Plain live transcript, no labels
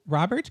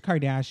Robert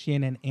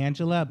Kardashian and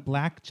Angela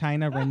Black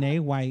China Renee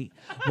White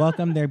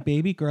welcomed their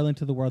baby girl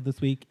into the world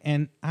this week.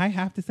 And I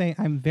have to say,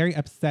 I'm very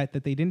upset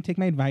that they didn't take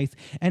my advice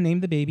and name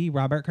the baby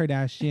Robert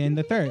Kardashian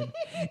III.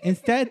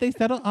 Instead, they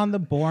settled on the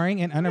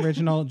boring and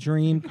unoriginal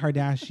Dream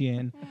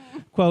Kardashian.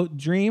 Quote,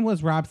 Dream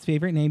was Rob's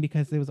favorite name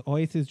because it was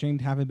always his dream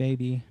to have a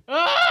baby.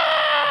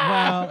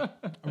 Well,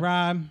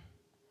 Rob...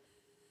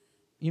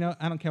 You know,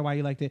 I don't care why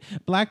you liked it.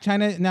 Black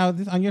China. Now,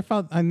 this on your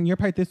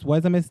part, this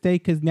was a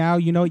mistake because now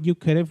you know you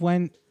could have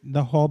won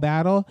the whole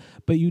battle,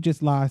 but you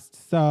just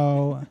lost.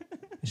 So,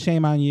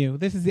 shame on you.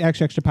 This is the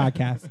Extra Extra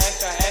podcast.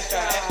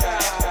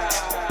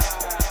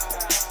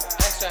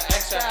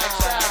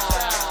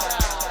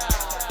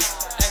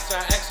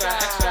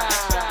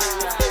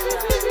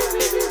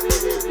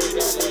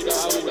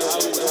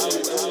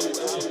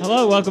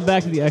 Hello, welcome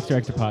back to the Extra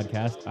Extra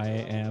podcast. I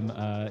am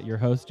your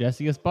host,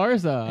 Jesse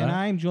Esparza. And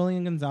I'm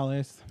Julian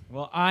Gonzalez.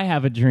 Well, I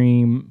have a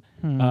dream,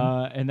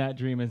 and that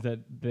dream is that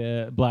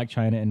the Black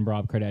China and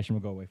Rob Kardashian will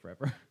go away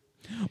forever.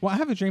 Well, I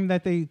have a dream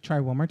that they try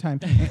one more time.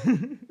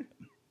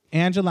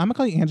 Angela, I'm going to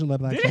call you Angela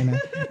Black China.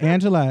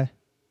 Angela,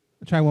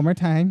 try one more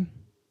time.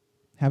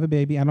 Have a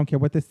baby. I don't care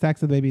what the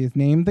sex of the baby is.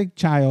 Name the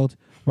child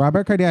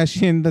Robert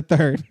Kardashian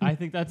III. I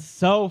think that's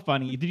so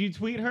funny. Did you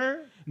tweet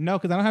her? No,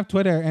 because I don't have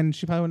Twitter, and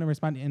she probably wouldn't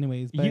respond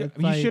anyways. But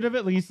you should have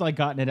at least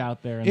gotten it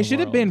out there. It should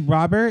have been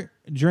Robert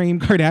Dream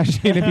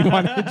Kardashian if you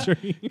wanted a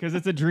dream. Because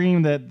it's a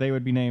dream that they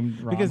would be named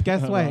Rob. Because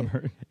guess what?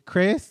 Robert.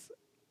 Chris,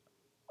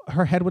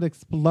 her head would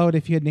explode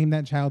if you had named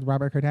that child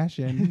Robert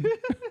Kardashian.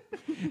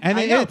 And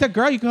it's a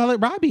girl. You can call it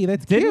Robbie.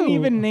 That's Didn't cute.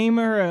 even name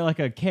her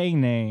a K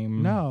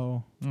name.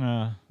 No.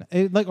 Uh,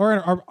 Or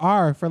an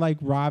R for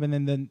Rob, and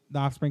then the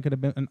offspring could have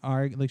been an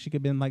R. Like she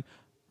could have been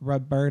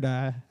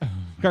Roberta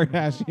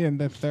Kardashian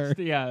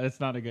III. Yeah, that's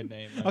not a good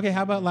name. Okay,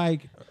 how about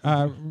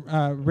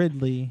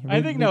Ridley?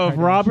 I think no. If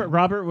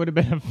Robert would have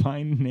been a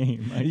fine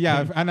name.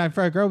 Yeah, and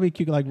for a girl, we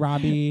could like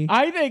Robbie.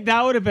 I think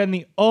that would have been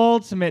the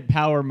ultimate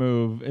power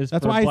move. That's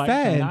what I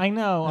said. China. I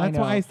know. That's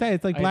what I said.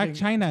 It's like Black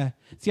China.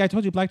 See, I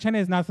told you Black China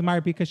is not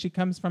smart because she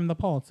comes from the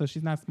pole, so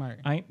she's not smart.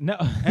 I know.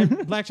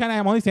 And Black China,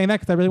 I'm only saying that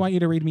because I really want you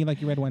to read me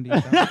like you read Wendy.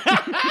 So.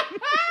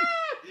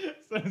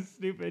 So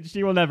stupid.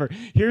 She will never.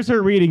 Here's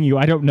her reading you.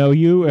 I don't know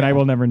you, and I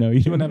will never know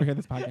you. She will never hear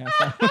this podcast.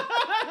 So.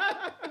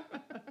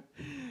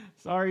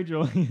 Sorry,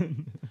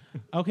 Julian.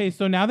 Okay,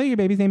 so now that your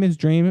baby's name is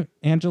Dream,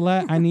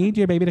 Angela, I need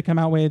your baby to come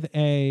out with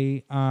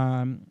a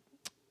I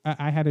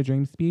had a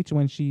dream speech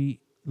when she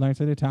learns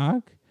how to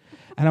talk.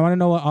 And I want to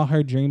know what all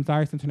her dreams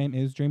are since her name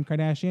is Dream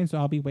Kardashian. So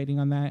I'll be waiting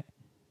on that.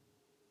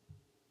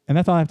 And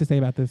that's all I have to say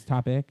about this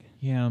topic.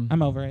 Yeah.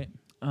 I'm over it.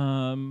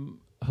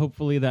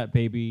 Hopefully that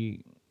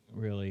baby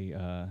really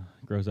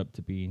grows up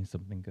to be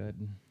something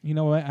good. You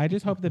know what? I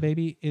just hope the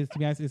baby is, to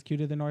be honest, is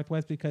cuter than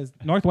Northwest because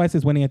Northwest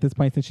is winning at this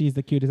point since she's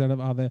the cutest out of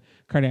all the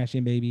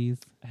Kardashian babies.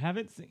 I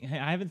haven't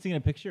seen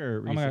a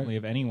picture recently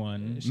of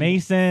anyone. She,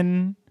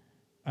 Mason.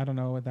 I don't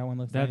know what that one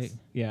looks like.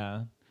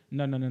 Yeah.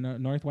 No.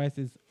 Northwest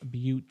is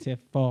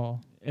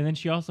beautiful. And then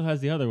she also has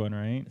the other one,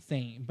 right?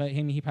 Same. But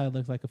he probably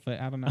looks like a foot.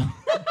 I don't know.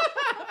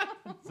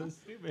 So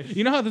stupid.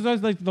 You know how there's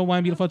always like the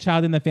one beautiful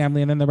child in the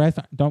family and then the rest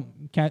don't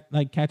catch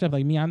up?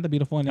 Like me, I'm the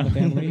beautiful one in the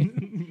family.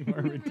 You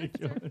are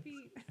ridiculous.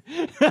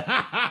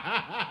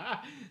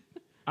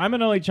 I'm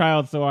an only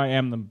child, so I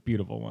am the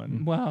beautiful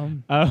one. Well.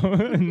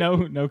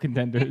 No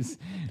contenders.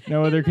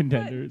 No other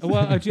contenders.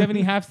 Well, do you have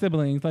any half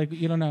siblings? Like,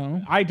 you don't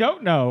know? I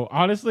don't know.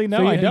 Honestly, no,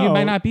 so I don't. You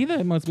might not be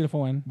the most beautiful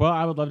one. Well,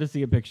 I would love to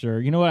see a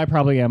picture. You know what? I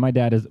probably am. My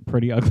dad is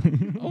pretty ugly.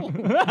 Oh.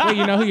 Wait,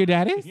 you know who your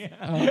dad is? Yeah.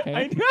 Oh,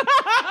 okay.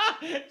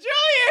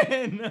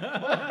 Julian!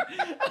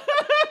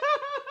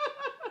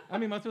 I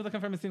mean, most people that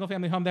come from a single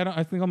family home, they don't,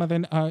 a single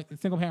mother,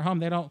 single parent home,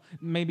 they don't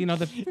maybe know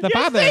the yes,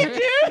 father. They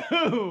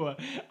do.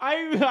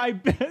 I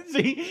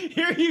see.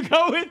 Here you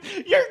go with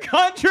your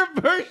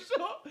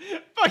controversial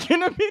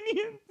fucking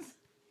opinions.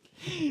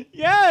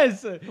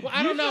 Yes. Well,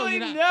 I don't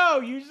know.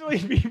 Usually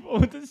people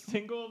with a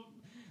single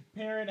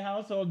parent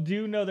household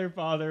do know their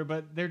father,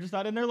 but they're just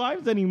not in their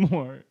lives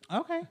anymore.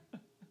 Okay.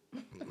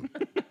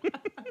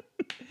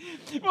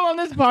 Well, on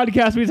this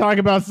podcast, we talk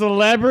about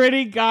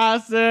celebrity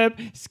gossip,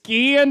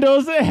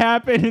 scandals that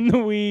happen in the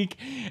week,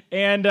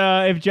 and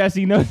if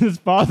Jesse knows his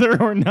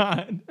father or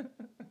not.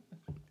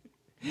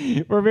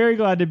 We're very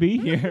glad to be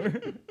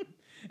here.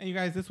 And you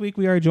guys, this week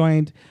we are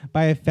joined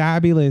by a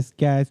fabulous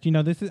guest. You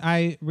know,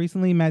 I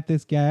recently met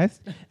this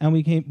guest, and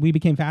we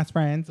became fast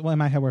friends. Well, in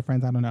my head, we're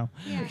friends. I don't know.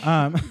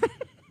 Yeah.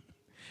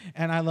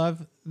 And I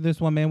love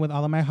this woman with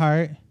all of my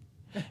heart.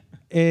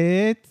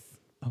 It's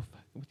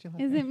what's your last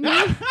name? Is it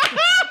me?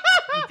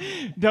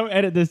 Don't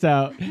edit this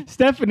out.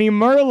 Stephanie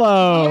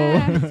Merlo.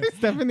 Yeah.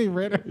 Stephanie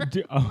Ritter.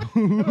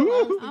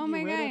 Oh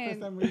my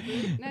god.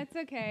 That's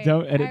okay.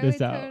 Don't edit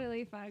this out.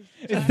 Totally fucked.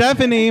 It's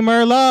Stephanie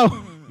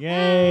Merlo.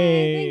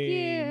 Yay.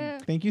 Thank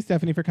you. Thank you,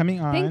 Stephanie, for coming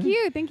on.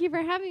 Thank you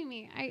for having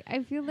me.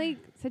 I feel like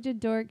such a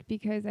dork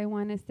because I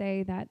want to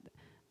say that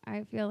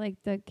I feel like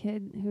the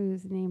kid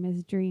whose name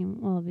is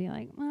Dream will be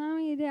like,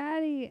 Mommy,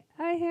 Daddy,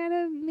 I had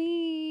a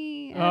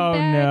me. Oh,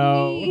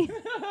 no.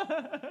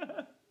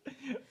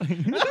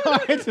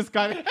 I just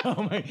got it.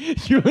 Oh my!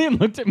 Julian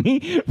looked at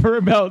me for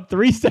about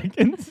 3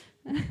 seconds,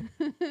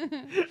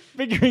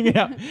 figuring it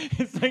out.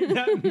 It's like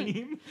that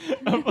meme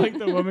of like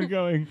the woman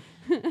going,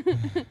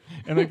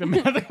 and like the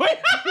man like, wait.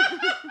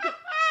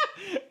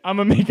 I'm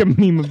gonna make a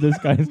meme of this,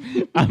 guys.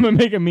 I'm gonna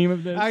make a meme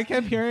of this. I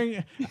kept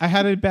hearing I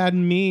had a bad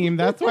meme.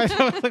 That's why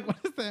I was like,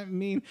 what does that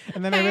mean?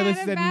 And then I realized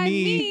it said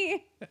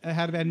me. I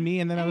had a bad me,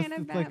 and then I was had a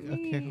just bad like,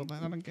 me. okay, hold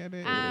on, I don't get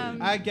it.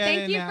 I get it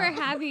Thank you now.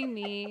 for having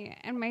me.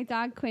 And my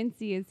dog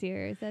Quincy is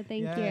here, so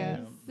thank Yes.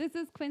 you. This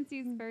is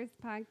Quincy's first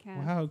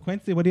podcast. Wow,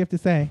 Quincy, what do you have to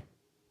say?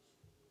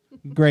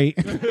 Great.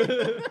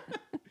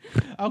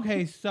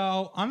 Okay,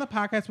 so on the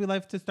podcast, we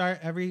like to start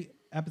every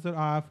episode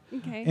off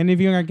Okay.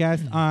 interviewing our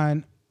guests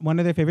on one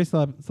of their favorite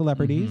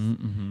celebrities.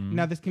 Mm-hmm.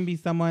 Now, this can be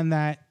someone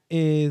that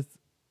is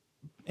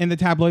in the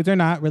tabloids or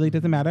not, really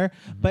doesn't matter,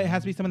 but it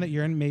has to be someone that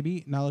you're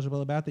maybe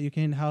knowledgeable about that you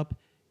can help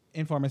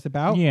inform us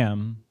about. Yeah.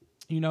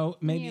 You know,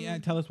 maybe Yeah.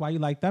 tell us why you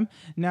like them.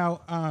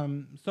 Now,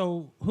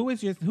 so who is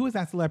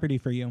that celebrity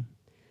for you?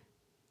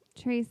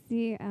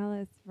 Tracy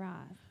Ellis Ross.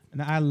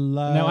 And I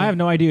love. Now I have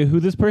no idea who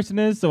this person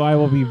is, so I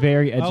will be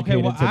very educated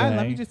Okay, well, today.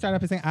 let me just start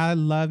off by saying I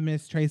love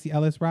Miss Tracy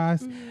Ellis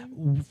Ross.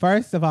 Mm-hmm.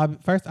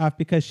 First off,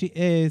 because she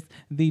is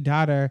the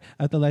daughter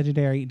of the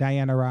legendary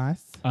Diana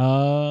Ross.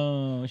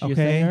 Oh, she Okay. a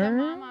The singer?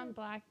 mom on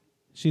Black.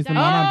 She's the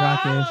mom on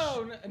Blackish.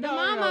 Oh, The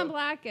mom on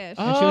Blackish.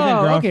 And she was in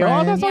Oh, okay.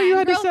 Oh, that's Girlfriends. all you Yeah,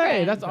 had to say.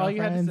 Girlfriends. That's all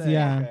you had to Girlfriends, say.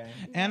 yeah. Okay.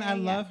 And I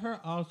Yeah. love her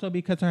also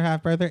because her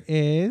half brother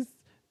is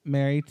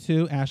married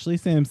to Ashley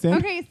Simpson.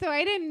 Okay, so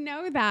I didn't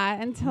know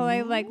that until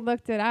I like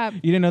looked it up.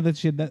 You didn't know that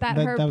that That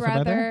her was her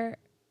brother? brother.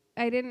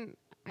 I didn't.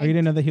 Or you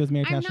didn't know that he was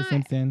married to I'm Ashley not-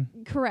 Simpson?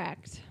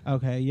 Correct.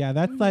 Okay, yeah,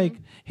 that's Mhm. like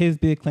his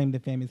big claim to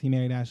fame is he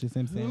married Ashley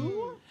Simpson.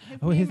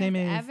 Who? His name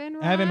is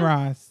Evan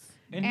Ross.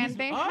 And he's-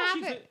 they oh, have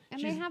she's a- it. And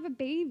they she's- have a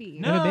baby.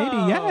 They have a baby,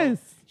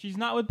 yes. She's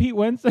not with Pete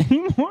Wentz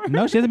anymore.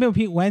 No, she hasn't been with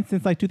Pete Wentz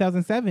since like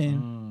 2007.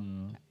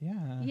 Mm.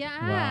 Yeah.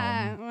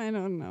 Yeah. I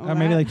don't know. Or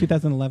maybe that. like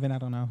 2011. I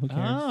don't know. Who cares?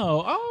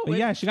 Oh, But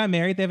yeah, she got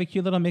married. They have a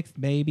cute little mixed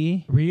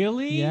baby.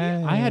 Really?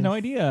 Yes. I had no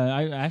idea.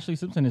 Ashley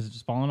Simpson is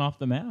just falling off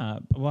the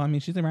map. Well, I mean,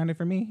 she's around it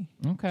for me.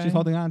 Okay. She's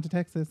holding on to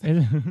Texas.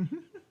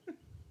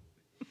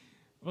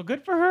 Well,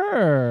 good for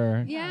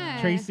her. Yeah.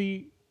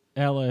 Tracy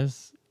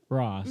Ellis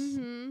Ross,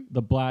 Mhm.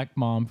 the black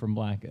mom from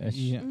Blackish.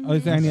 Yeah. Oh,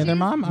 is there any other She's-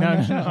 mom? I'm No, not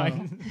no, sure.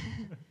 I-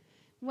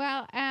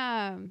 Well,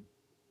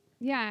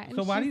 yeah. and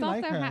So why do she's you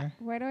like also her?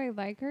 Why do I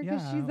like her?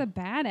 Because Yeah. she's a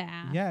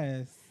badass.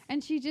 Yes,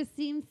 And she just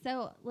seems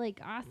so like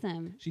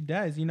awesome. she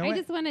does. You know I what?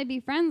 just want to be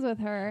friends with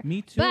her.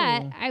 Me too.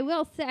 But I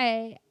will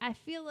say, I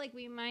feel like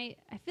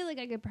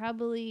I could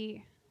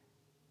probably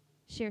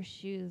share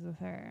shoes with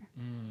her.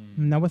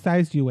 Now, what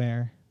size do you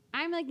wear?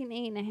 I'm like an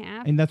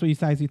 8.5. And that's what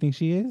size you think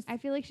she is? I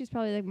feel like she's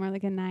probably like more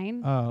like a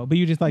 9. Oh, but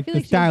you just like feel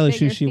the like she has style of bigger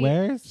shoes she feet.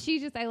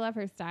 wears? I love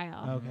her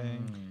style. Okay.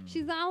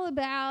 She's all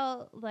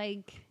about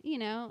like,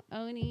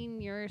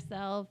 owning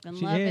yourself and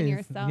She loving is.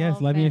 yourself.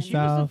 Yes, loving and- She was the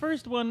yourself.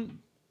 first one,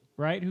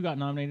 right, who got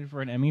nominated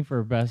for an Emmy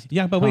for best.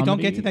 Yeah, but wait, don't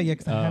get comedy? to that yet.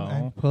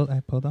 'Cause I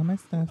pulled all my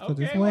stuff, so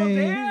Okay, just well, wait.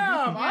 damn.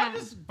 Yeah. I'm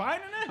just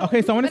finding it.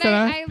 Okay, so I want But to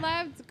start I off.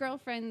 loved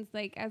Girlfriends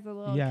like as a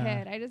little Yeah.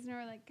 kid. I just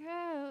remember like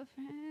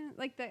girlfriend,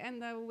 like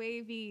the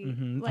wavy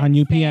Mhm. like, On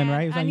UPN, fan-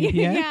 right? It was on U-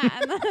 UPN? Yeah,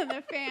 and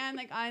the fan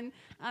like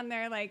on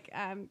their like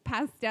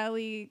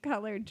pastel-y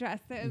colored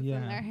dresses Yeah.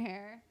 and their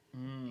hair.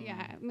 Mm.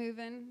 Yeah,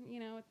 moving,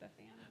 with the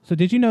fan. So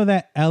did you know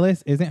that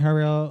Ellis isn't her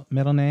real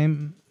middle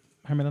name?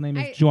 Her middle name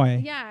is Joy.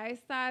 Yeah, I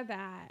saw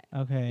that.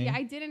 Okay. Yeah,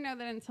 I didn't know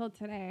that until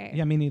today.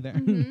 Yeah, me neither.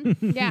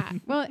 Mhm. Yeah.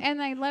 Well,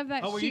 and I love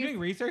that Oh, were you she's doing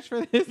research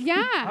for this?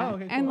 yeah, Oh,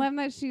 okay, and cool. love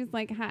that she's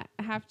like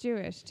half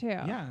Jewish too.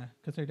 Yeah,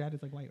 because her dad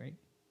is like white, right?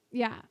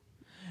 Yeah.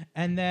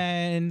 And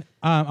then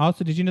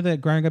also, did you know that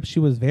growing up she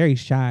was very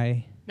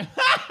shy?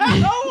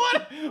 Oh,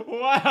 what?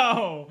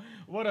 Wow.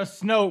 What a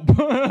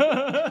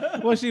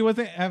Snope. Well, she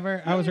wasn't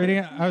ever. I was reading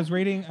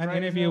an Right,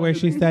 interview no, where it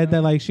she is said not.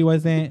 that like she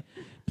wasn't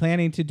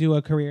planning to do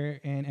a career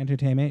in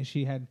entertainment.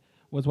 She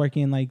was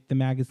working in like the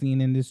magazine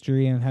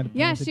industry and had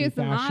Yeah, plans to she do was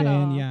the fashion.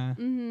 model. Yeah,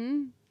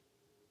 Mm-hmm.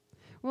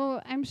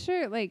 Well, I'm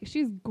sure like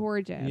she's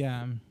gorgeous.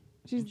 yeah.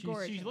 She's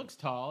gorgeous. She looks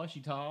tall. Is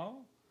she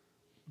tall?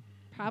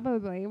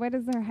 Probably. What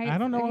is her height? I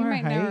don't know You her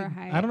might height. know her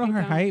height. I don't know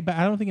her height, but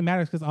I don't think it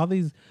matters because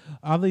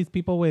all these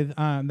people with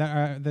that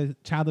are the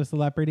child of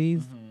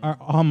celebrities are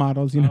all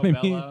models. You know what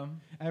I mean? Bella,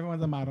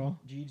 Everyone's a model.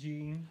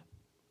 Gigi.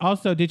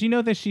 Also, did you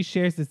know that she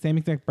shares the same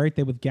exact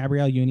birthday with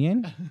Gabrielle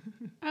Union?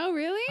 Oh,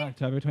 really?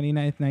 October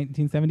 29th,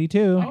 1972.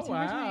 Oh, October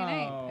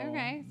 29th. wow.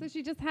 Okay, so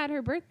she just had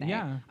her birthday.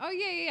 Yeah. Oh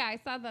yeah. I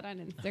saw that on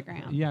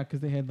Instagram. Yeah, because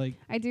they had like,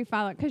 I do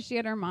follow because she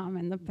had her mom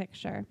in the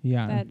picture.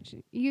 yeah. That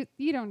you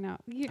don't know.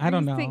 I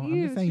don't know.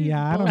 I'm just saying,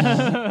 yeah, I don't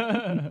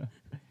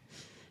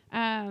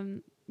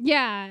know.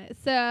 Yeah,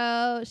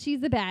 so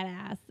she's a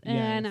badass,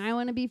 and Yes. I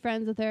want to be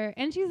friends with her.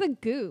 And she's a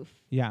goof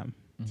Yeah.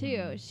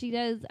 too. She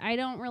does. I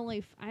don't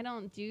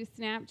do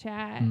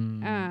Snapchat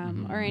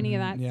Mm, or any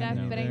of that Yeah,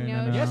 stuff, me but I neither,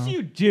 know. no. Yes,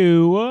 you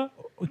do.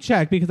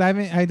 Check because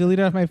I deleted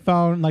it off my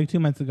phone like 2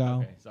 months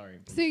ago. Okay, sorry.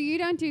 So you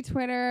don't do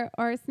Twitter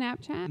or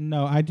Snapchat?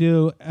 No, I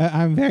do.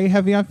 I'm very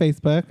heavy on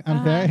Facebook.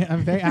 I'm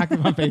very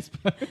active on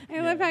Facebook. I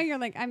love how you're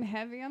like, I'm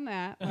heavy on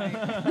that.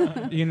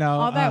 Like, You know,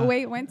 all that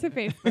weight went to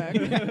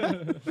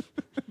Facebook.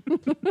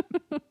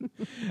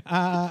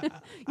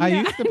 I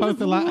used to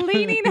post a lot.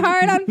 Leaning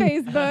hard on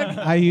Facebook.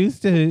 I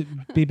used to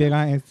be big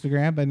on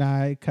Instagram, but now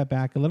I cut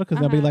back a little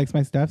because nobody likes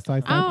my stuff. So I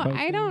started Oh, posting.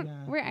 I don't. Yeah.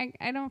 Where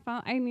I don't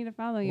follow. I need to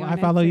follow you. Well, on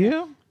I follow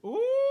Instagram. you.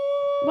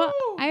 Ooh. Well,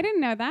 I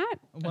didn't know that.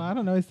 Well, I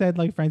don't know. It said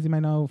like friends you might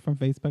know from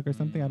Facebook or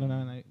something. I don't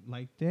know. And I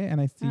liked it. And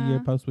I see your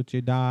post with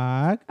your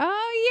dog.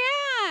 Oh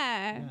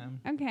yeah.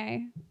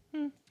 Okay.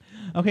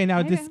 Okay, now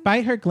I know.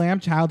 despite her glam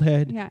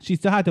childhood, Yeah. she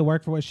still had to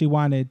work for what she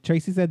wanted.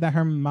 Tracy said that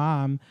her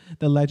mom,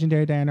 the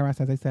legendary Diana Ross,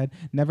 as I said,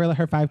 never let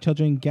her 5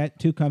 children get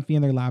too comfy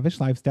in their lavish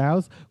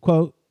lifestyles.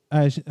 Quote,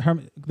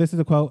 this is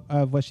a quote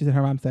of what she said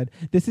her mom said.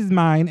 "This is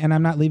mine, and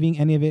I'm not leaving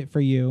any of it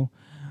for you.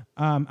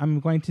 I'm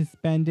going to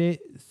spend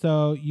it,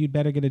 so you'd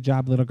better get a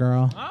job, little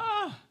girl."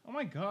 Oh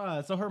my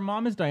God. So her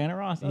mom is Diana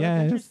Ross. Oh,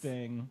 Yes. that's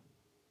interesting.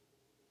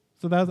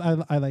 So that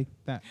was I like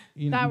that.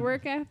 You know, That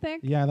work ethic.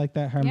 Yeah, I like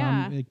that her Yeah.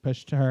 mom like,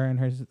 pushed her and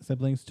her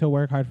siblings to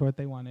work hard for what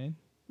they wanted.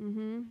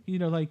 Mm-hmm. You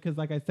know, like because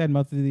like I said,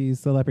 most of these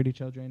celebrity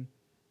children,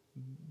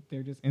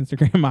 they're just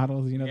Instagram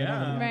models. You know, they're not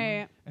Yeah. really young,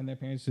 Right. and their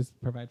parents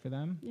just provide for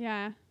them.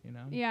 Yeah. You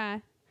know. Yeah.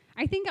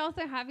 I think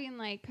also having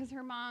like, cause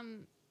her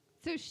mom,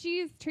 so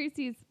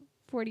Tracy's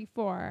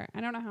 44.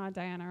 I don't know how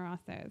Diana Ross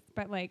is,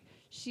 but like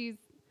she's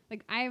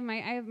like I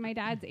have my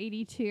dad's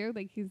 82.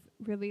 Like he's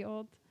really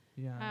old.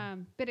 Yeah.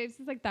 But it's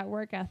just like that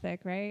work ethic,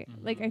 right?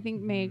 Like I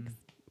think makes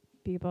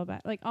people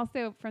like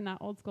also from that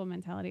old school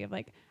mentality of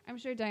like I'm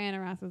sure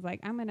Diana Ross was like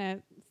I'm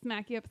gonna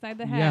smack you upside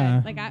the head,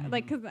 Yeah.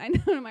 because I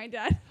know my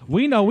dad.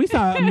 We know. We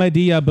saw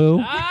Medea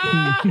Boo.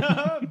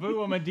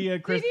 Boo a Medea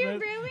Christmas. Did you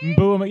really?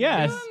 Boo a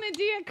yes. Boo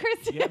Medea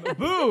Christmas. Yeah,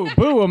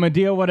 boo a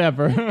Medea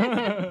whatever.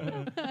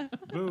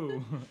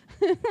 Boo.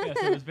 Yeah,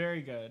 so it was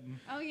very good.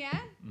 Oh yeah.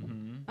 Mm-hmm.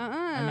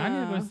 And I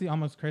need to go see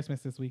Almost Christmas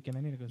this weekend.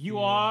 I need to go see You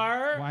it.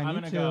 are? Well, I I'm need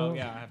gonna to. go.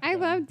 Yeah, I have to I go.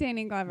 love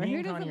Danny Glover. Me Who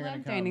and doesn't Connie are love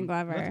gonna Danny come.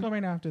 Glover? Let's go right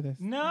now after this.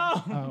 No.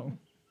 Oh.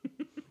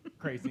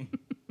 Crazy.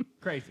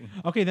 Crazy.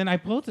 Okay, then I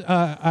pulled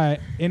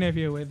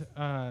interview with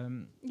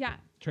Yeah.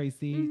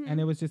 Tracy, and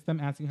it was just them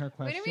asking her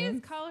Why questions. don't we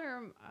just call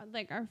her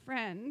like our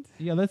friend?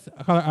 Yeah, let's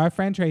call her our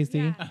friend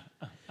Tracy. Yeah.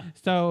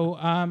 So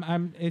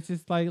it's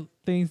just like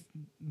things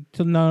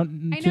to know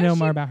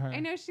more about her. I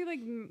know she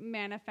like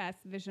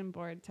manifests vision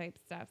board type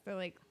stuff. So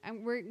like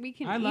we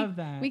can. I love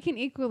that. We can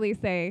equally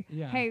say,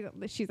 Yeah. hey,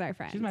 she's our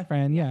friend. She's my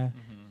friend, yeah.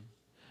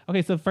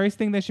 Okay, so first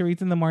thing that she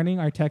reads in the morning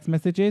are text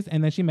messages,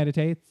 and then she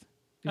meditates.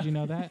 Did you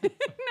know that? No,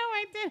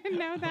 I didn't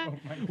know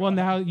that. Well,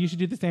 now you should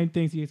do the same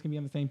thing so you guys can be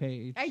on the same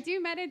page. I do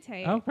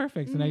meditate. Oh,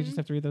 perfect. So now you just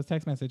have to read those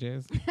text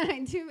messages.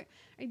 I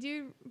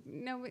do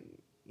know what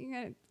you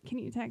gotta. Can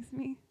you text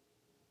me?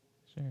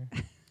 Sure.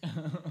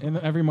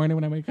 Every morning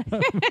when I wake up.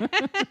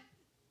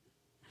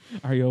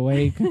 Are you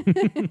awake?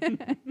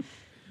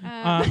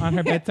 On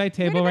her bedside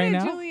table what right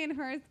about now. a Julian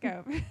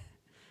horoscope?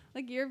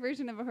 Like your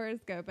version of a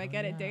horoscope. I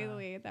get it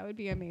daily. That would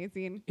be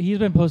amazing. He's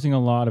been posting a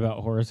lot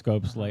about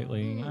horoscopes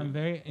lately. I'm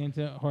very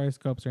into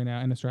horoscopes right now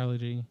and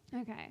astrology.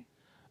 Okay.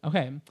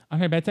 Okay, on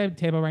her bedside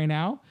table right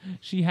now,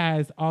 she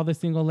has All the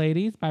Single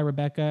Ladies by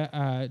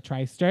Rebecca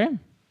Treister.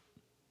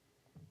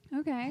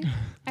 Okay.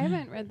 I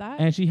haven't read that.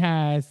 And she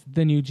has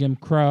The New Jim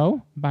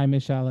Crow by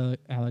Michelle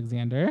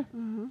Alexander.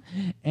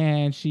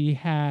 And she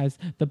has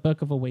The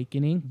Book of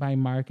Awakening by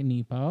Mark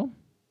Nepo.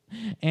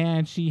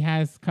 And she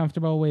has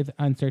Comfortable with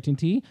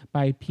Uncertainty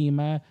by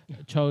Pema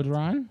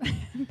Chodron.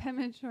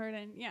 Pema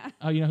Jordan. Yeah.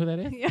 Oh, you know who that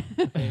is? Yeah.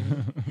 Okay.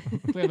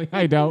 Clearly,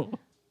 I don't.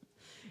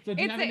 So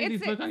do you It's have a- any of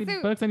these it's a-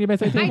 so books on your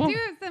bedside I table? do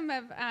have some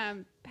of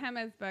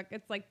Pema's book.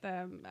 It's like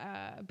the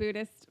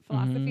Buddhist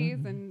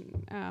philosophies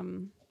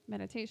and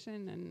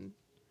meditation and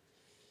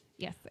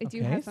yes, I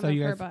do have some so of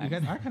you her guys, books. you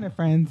guys are kind of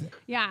friends.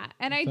 Yeah,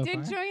 and I so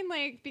did far. join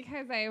like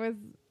because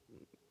I'm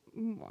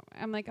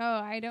like,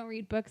 oh, I don't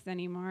read books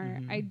anymore.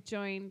 I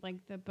joined like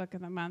the Book of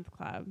the Month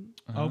club.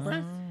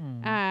 Oprah?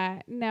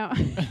 No,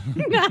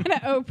 not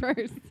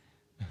Oprah's.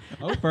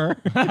 Oprah.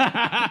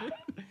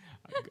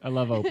 I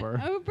love Oprah.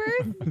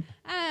 Oprah's.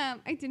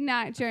 I did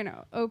not join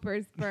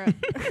Oprah's book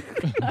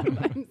club.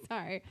 I'm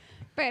sorry,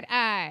 but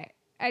I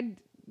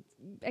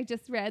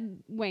just read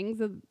Wings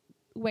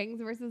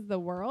versus the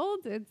World.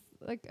 It's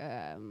like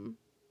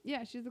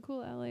yeah, she's a cool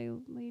LA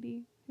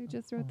lady who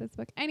just wrote this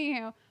book.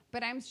 Anyhow,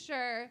 but I'm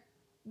sure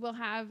we'll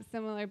have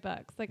similar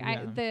books. Like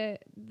the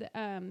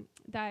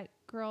that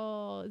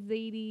girl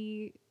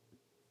Zadie,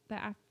 the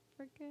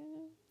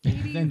African.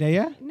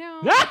 Zendaya? No.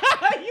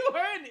 You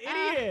are an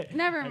idiot.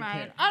 Never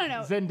mind. I don't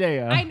know.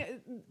 Zendaya. I know,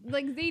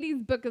 like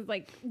Zadie's book is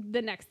like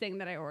the next thing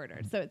that I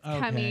ordered, so it's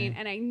coming,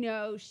 and I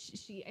know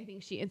I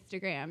think she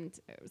Instagrammed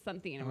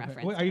something in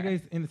reference. Wait, to are you her.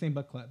 guys in the same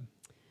book club?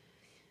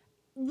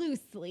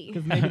 Loosely?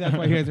 Because maybe that's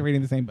why you guys are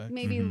reading the same book.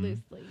 Maybe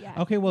loosely,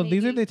 yeah. Okay, well,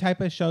 these are Maybe. the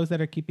type of shows that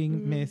are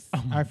keeping Miss,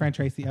 our friend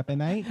Tracy, up at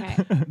night.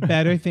 Okay.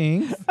 Better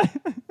Things.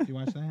 Do you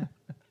watch that?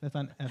 That's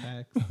on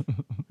FX.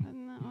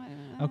 I'm not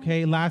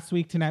Okay, last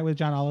week tonight with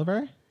John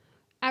Oliver.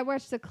 I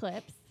watched the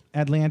clips.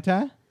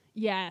 Atlanta.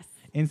 Yes.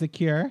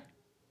 Insecure.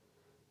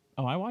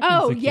 Oh, I watched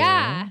Oh Insecure.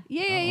 yeah.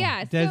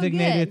 Yeah. So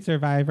Designated good.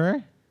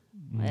 Survivor.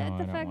 No, What I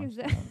the don't fuck watch is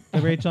that?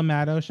 The Rachel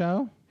Maddow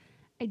Show.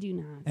 I do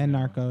not. And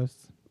Narcos.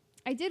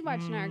 I did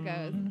watch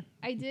Narcos.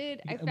 I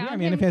did. I We found are him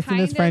manifesting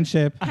kind this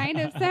friendship. kind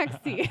of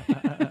sexy.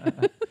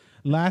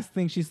 Last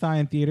thing she saw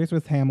in theaters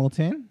was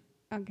Hamilton.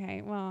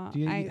 Okay, well, Do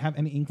you I have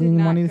any inkling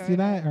not wanting to go see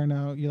that? there. Or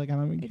no? You're like, I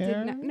don't even I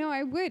care? did not. No,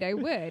 I would,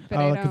 but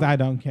Oh, I because don't. I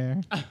don't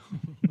care.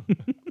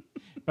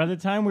 By the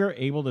time we're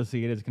able to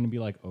see it, it's going to be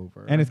like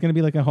over. And it's going to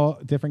be like a whole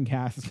different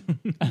cast.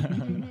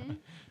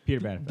 Peter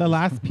Benefit. The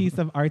last piece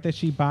of art that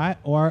she bought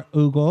or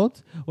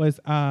oogled was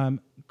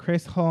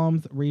Chris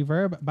Holmes'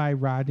 Reverb by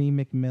Rodney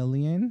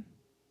McMillian.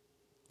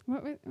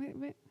 What?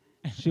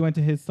 She went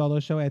to his solo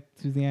show at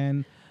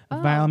Suzanne Oh.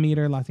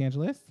 Vialmeter, Los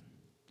Angeles.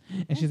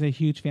 And she's a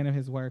huge fan of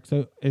his work.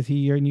 So is he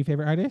your new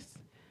favorite artist?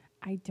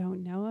 I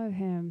don't know of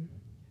him.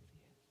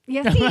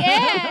 Yes, he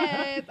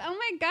is. Oh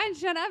my God,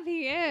 shut up.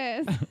 He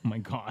is. Oh my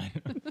God.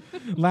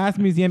 Last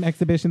museum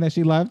exhibition that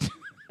she loved.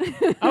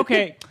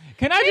 Okay.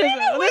 Can I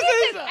just? What is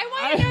this this? I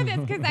want to know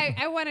this because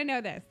I want to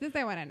know this. This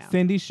I want to know.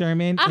 Cindy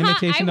Sherman,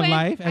 Imitation I of went.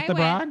 Life at the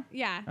Broad.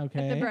 Yeah.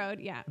 Okay. At the Broad,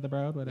 yeah. The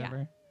Broad,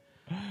 whatever.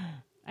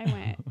 I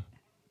went.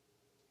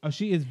 Oh,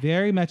 she is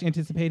very much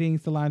anticipating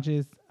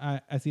Solange's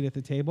A Seat at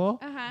the Table,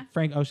 Uh-huh.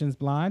 Frank Ocean's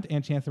Blonde,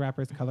 and Chance the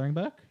Rapper's coloring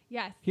book.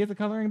 Yes. He has a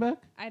coloring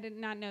book? I did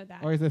not know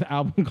that. Or is it an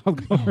album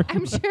called Coloring?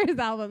 I'm sure his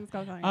album's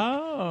called Coloring.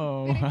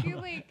 Oh. But I feel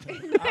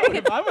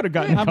like I would have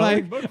gotten.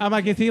 I'm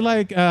like, is he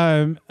like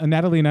a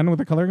Natalie Nunn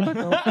with a coloring book?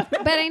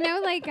 but I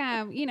know like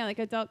like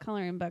adult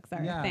coloring books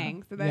are Yeah. a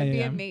thing, so Yeah, that'd be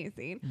yeah.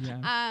 amazing.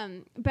 Yeah.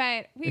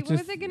 But wait, It's what was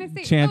just I gonna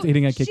say? Chance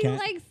eating a Kit she Kat.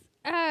 likes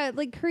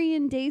like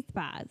Korean day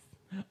spas.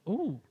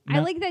 Ooh. I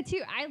no. like that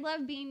too. I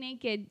love being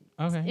naked,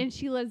 Okay. and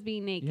she loves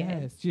being naked.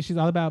 Yes. She's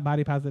all about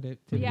body positivity.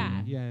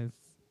 Yeah. Yes.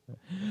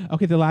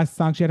 Okay, the last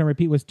song she had on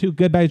repeat was Too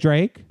Good by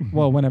Drake.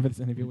 Well, whenever this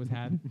interview was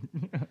had.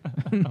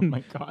 Oh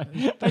my God.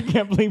 I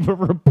can't believe we're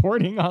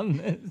reporting on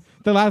this.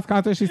 The last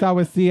concert she saw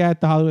was Sia at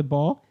the Hollywood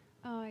Bowl.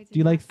 Oh, I do. Do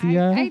you like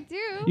Sia? I do.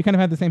 You kind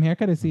of have the same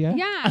haircut as Sia.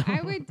 Yeah,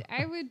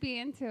 I would be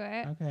into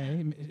it.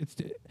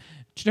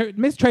 Okay.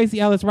 Miss Tracy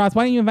Ellis Ross,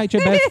 why don't you invite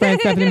your best friend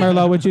Stephanie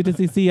Merlot with you to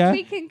see Sia?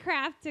 We can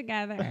craft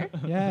together.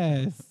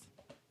 Yes.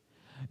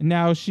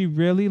 Now she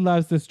really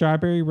loves the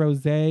strawberry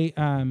rosé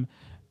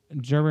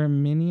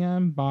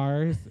geranium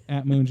bars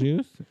at Moon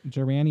Juice.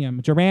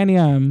 Geranium.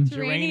 Geranium.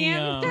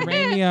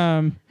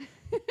 Geranium.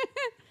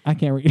 I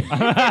can't read.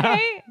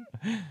 Right?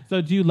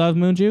 So do you love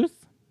Moon Juice?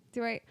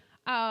 Do I?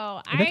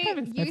 Oh, That's I kind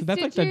of expensive. used That's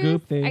to like the juice.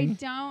 Goop thing. I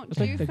don't It's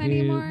like juice the Goop.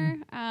 anymore.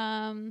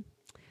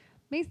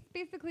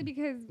 Basically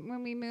because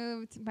when we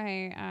moved,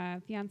 my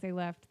fiance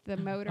left the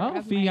motor Oh, of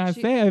my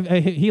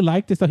fiance. He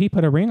liked it, so he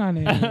put a ring on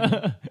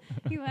it.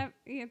 He left.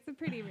 Yeah, it's a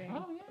pretty ring.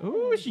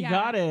 Ooh, she Yeah.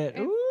 got it.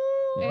 It's-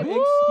 Ooh,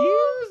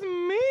 excuse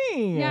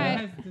me.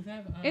 Yeah,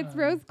 It's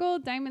rose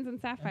gold, diamonds, and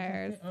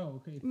sapphires. Oh,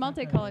 okay. it's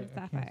Multicolored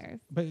sapphire. I can't sapphires.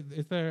 But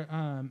is there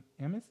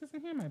amethyst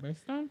in here? My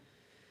birthstone?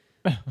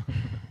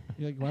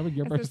 You're like, why would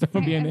your As a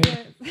birthstone be in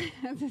it?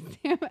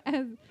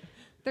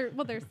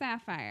 They're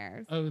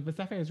sapphires. Oh, but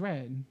sapphire is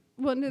red.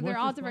 Well, no, What's they're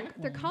all this different.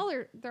 black They're one?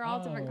 color. They're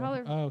all different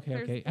colors. Oh, okay,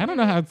 There's okay. I don't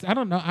know how. I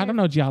don't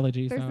know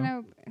geology. There's so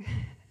no.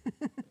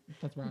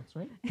 that's rocks,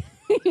 right?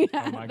 Yeah,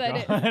 Oh my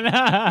that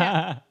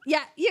God. is-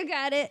 yeah, you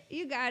got it.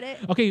 You got it.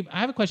 Okay, I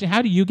have a question.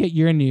 How do you get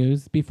your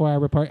news before I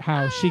report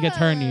how she gets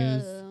her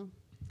news?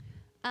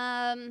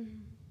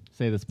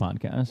 Say this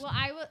podcast. Well,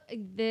 I will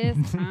this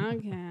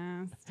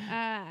podcast.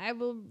 I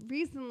will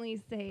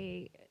recently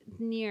say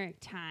New York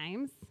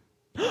Times.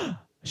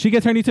 She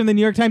gets her news from the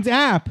New York Times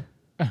app.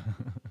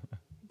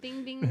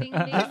 Ding, ding, ding, ding.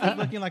 This is ding.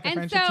 looking like a And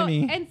friendship so, to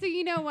me. and so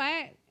you know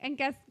what? And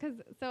guess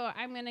so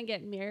I'm gonna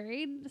get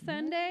married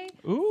Sunday.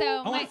 Ooh.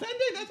 So Oh, my, on Sunday?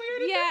 That's what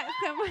you're yeah.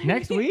 So my,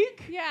 Next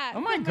week? Yeah.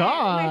 Oh my so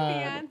God. My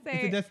It's a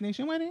fiance,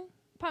 destination wedding?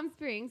 Palm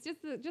Springs,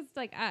 just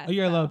like us. Oh,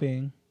 you're so.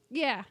 eloping.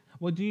 Yeah.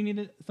 Well, do you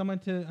need someone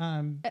to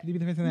be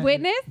the person that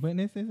Witness?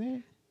 Witness, is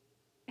it?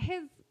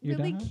 His Your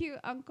really dad? cute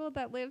uncle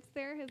that lives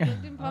there has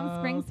lived in Palm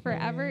Springs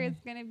forever. Okay. Is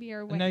gonna be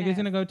our witness. No, you guys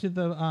gonna go to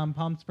the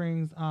Palm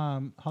Springs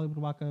Hollywood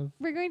Walk of.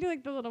 We're going to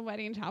like the little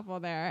wedding chapel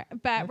there,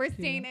 but That's we're cute.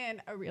 staying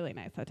in a really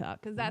nice hotel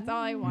because that's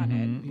all I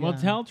wanted. Well, Yeah.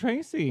 tell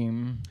Tracy.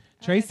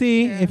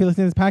 Tracy, true. if you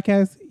listen to this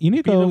podcast, you need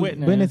to Be the go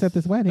witness. at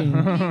this wedding.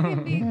 You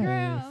can be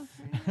Yes.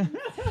 girls.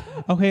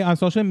 Okay, on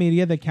social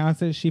media, the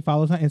accounts that she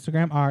follows on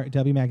Instagram are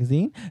W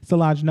Magazine,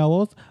 Solange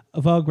Knowles,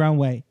 Vogue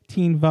Runway,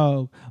 Teen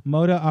Vogue,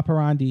 Moda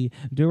Operandi,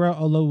 Dura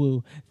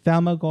Olowu,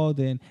 Thelma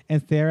Golden,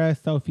 and Sarah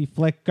Sophie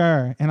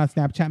Flicker. And on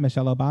Snapchat,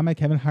 Michelle Obama,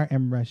 Kevin Hart,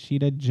 and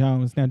Rashida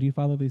Jones. Now, do you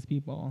follow these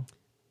people?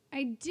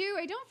 I do.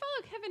 I don't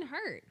follow Kevin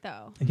Hart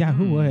though. Yeah,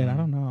 who would? I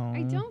don't know.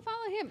 I don't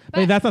follow him. Wait,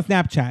 But that's on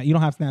Snapchat. You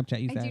don't have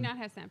Snapchat, you I said. do not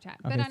have Snapchat. Okay,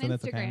 But on so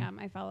that's okay. Instagram,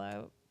 I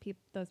follow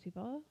those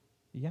people.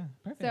 Yeah,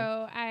 perfect.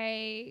 So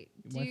I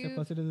One step do.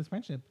 closer to this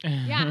friendship.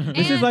 Yeah.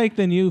 This is and like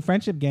the new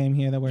friendship game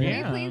here that we're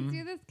Can in. we please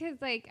do this?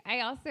 Because like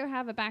I also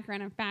have a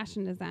background in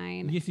fashion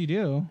design. Yes, you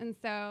do. And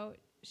so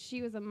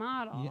she was a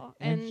model, Yeah,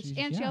 and and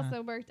she yeah.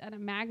 also worked at a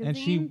magazine. And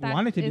she that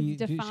wanted to is be.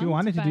 defunct, She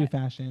wanted to do but-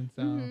 fashion.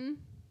 So. Mhm.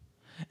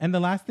 And the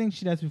last thing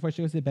she does before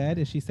she goes to bed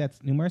is she sets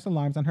numerous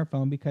alarms on her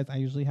phone because I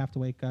usually have to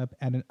wake up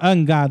at an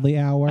ungodly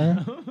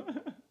hour.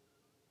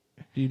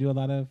 Do you do a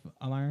lot of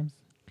alarms?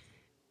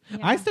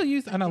 I Yeah. still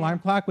use an I do. alarm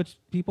clock, which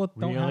people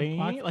don't Really?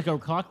 have clocks. Like a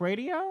clock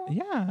radio?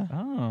 Yeah.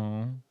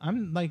 Oh.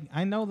 I'm like,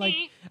 I know, like,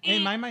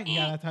 in my mind,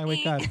 yeah, that's how I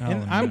wake up. Oh,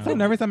 And I'm so no.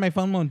 nervous that my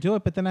phone won't do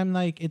it, but then I'm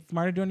like, it's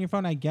smarter to do it on your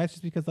phone, I guess,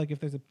 just because, like, if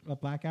there's a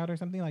blackout or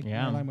something, like,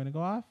 Yeah. my alarm going to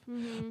go off.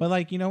 Mhm. But,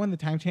 like, you know, when the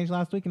time changed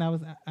last week and I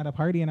was at a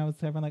party and I was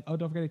telling everyone, like, oh,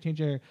 don't forget to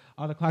change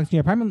all the clocks to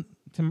your apartment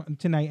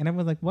tonight. And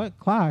everyone's like, what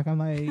clock? I'm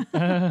like,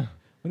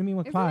 what do you mean,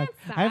 what Isn't clock?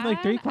 that I have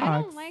like 3 sad? clocks.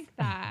 I don't like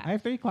that. I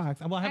have 3 clocks.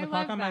 Well, I have I a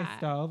clock love on my that.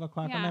 stove, a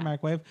clock on my Yeah.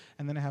 microwave,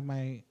 and then I have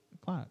my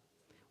clock.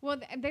 Well,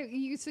 they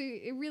used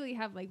to really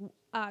have like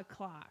a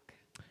clock.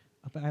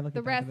 But I look The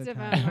at that rest at the of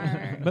time. them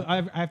are. But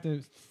I have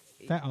to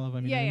set all of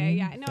them. You Yeah, know what I yeah, mean?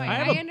 yeah. No, So- I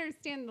have I a-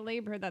 understand the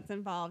labor that's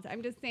involved.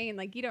 I'm just saying,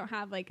 like, you don't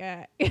have like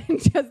a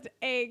just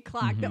a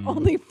clock. Mhm. The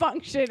only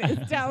function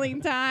is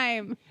telling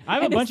time. I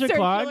have a in bunch of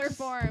circular clocks.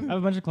 form. I have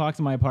a bunch of clocks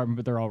in my apartment,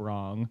 but they're all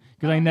wrong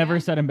because Oh, I never yeah?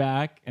 set them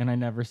back and I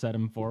never set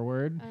them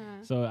forward.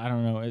 So So I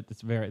don't know.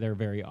 They're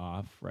very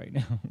off right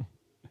now.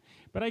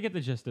 But I get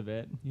the gist of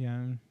it. Yeah.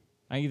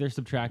 I either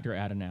subtract or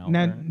add an hour.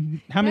 Now,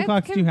 how many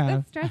clocks do you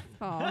have? That's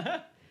stressful.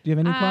 Do you have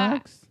any Uh,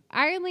 clocks?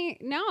 I only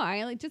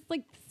just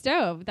like the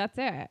stove. That's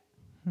it.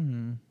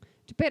 Hmm.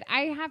 But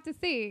I have to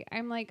say,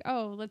 I'm like,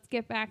 oh, let's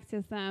get back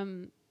to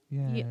some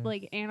Yeah.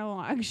 like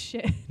analog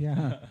shit.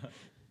 Yeah.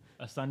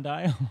 A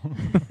sundial.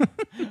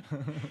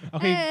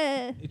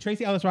 Okay.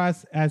 Tracy Ellis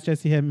Ross, as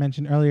Jesse had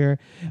mentioned earlier,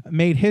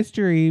 made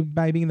history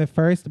by being the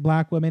first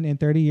Black woman in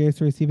 30 years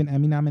to receive an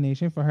Emmy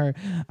nomination for her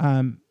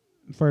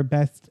for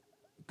Best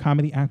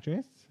Comedy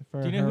Actress.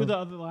 For Do you know her who the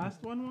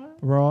last one was?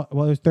 role.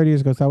 Well, it was 30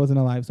 years ago, so I wasn't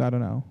alive, so I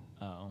don't know.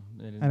 Oh,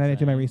 And I didn't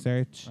do my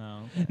research.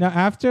 Oh. Now,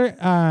 after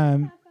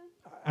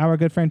our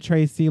good friend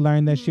Tracy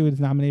learned that she was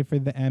nominated for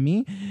the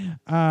Emmy,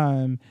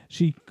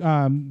 she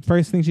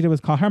first thing she did was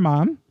call her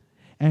mom.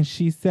 And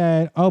she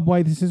said, "Oh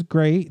boy, this is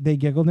great." They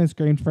giggled and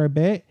screamed for a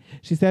bit.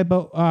 She said,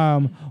 "But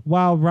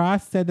while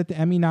Ross said that the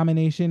Emmy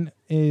nomination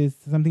is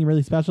something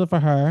really special for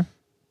her,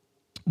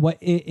 what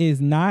it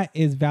is not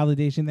is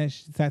validation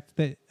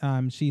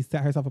that she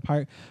set herself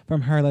apart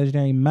from her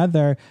legendary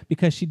mother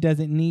because she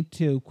doesn't need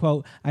to.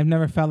 Quote, I've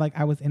never felt like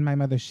I was in my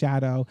mother's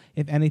shadow.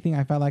 If anything,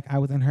 I felt like I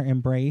was in her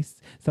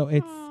embrace. So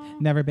it's Aw.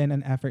 never been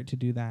an effort to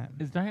do that."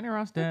 Is Diana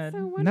Ross dead? That's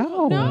so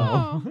No. wonderful.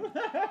 No.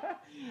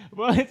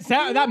 Well,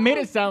 that made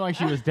it sound like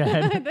she was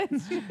dead.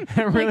 That's It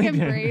really like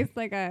did. embrace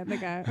like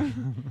a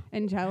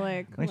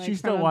angelic. Like she's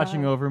from still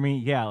watching above. over me.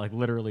 Yeah, like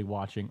literally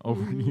watching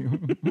over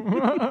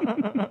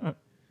Mm-hmm. you.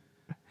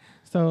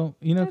 So,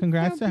 That's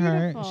congrats so to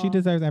her. She beautiful.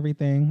 deserves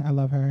everything. I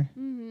love her.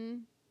 Mm-hmm.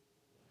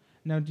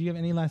 Now, do you have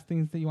any last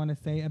things that you want to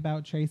say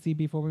about Tracy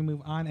before we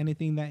move on?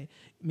 Anything that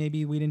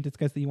maybe we didn't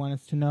discuss that you want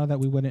us to know that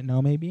we wouldn't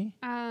know maybe?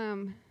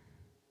 Oh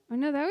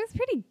no, that was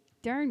pretty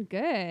darn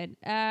good.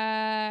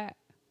 I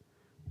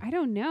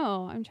don't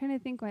know. I'm trying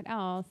to think what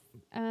else.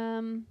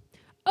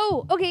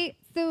 Oh, okay.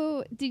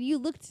 So did you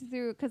look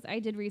through, because I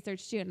did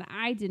research too, and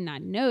I did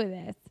not know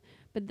this,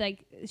 but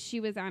like she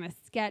was on a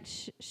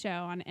sketch show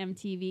on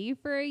MTV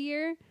for a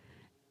year.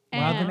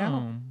 Wild and And-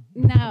 Out?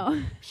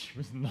 No. She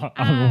was not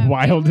Um,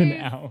 wild it and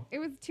was- out. It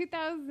was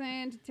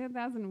 2000 to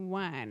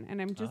 2001,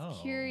 and I'm just Oh.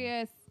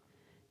 curious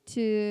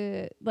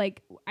to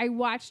like. I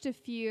watched a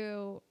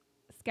few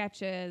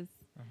sketches,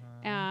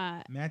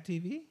 Mad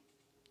TV?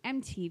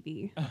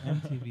 MTV,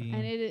 MTV.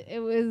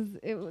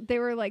 and they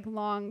were like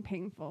long,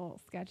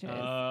 painful sketches.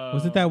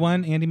 Was it that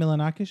one Andy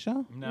Milonakis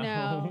show?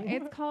 No,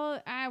 it's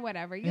called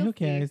whatever. Who You'll see.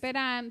 cares? But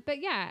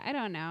yeah, I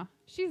don't know.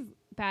 She's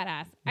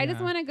badass. I just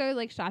Yeah. want to go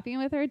like shopping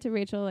with her to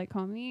Rachel like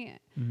Comey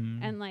Mhm.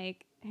 and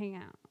like hang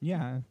out.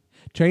 Yeah.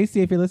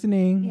 Tracy, if you're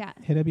listening, Yeah.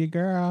 hit up your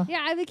girl.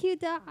 Yeah, I have a cute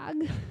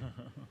dog.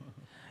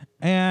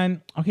 And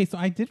okay, so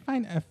I did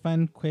find a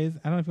fun quiz.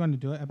 I don't know if you want to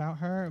do it about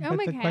her, Oh but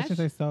my the questions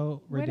gosh. are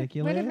so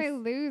ridiculous. What if I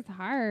lose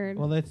hard?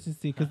 Well, let's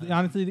just see. Because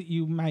honestly,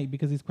 you might,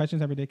 because these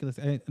questions are ridiculous.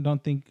 I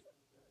don't think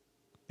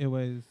it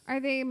was. Are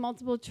they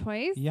multiple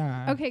choice?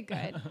 Yeah. Okay,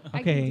 good.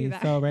 I can Okay, do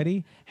that. so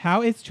ready?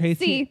 How is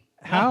Tracy? C.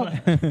 How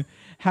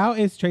how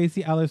is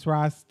Tracy Ellis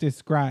Ross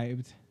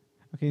described?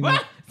 Okay, now,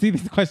 see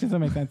these questions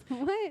don't make sense.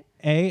 What?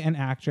 A, an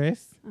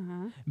actress.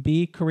 Uh-huh.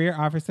 B, career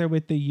officer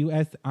with the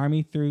U.S.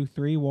 Army through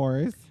 3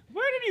 wars.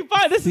 Where did you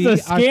find this? See,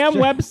 Is a scam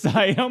Austra-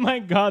 website. Oh my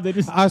god, they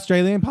just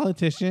Australian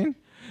politician,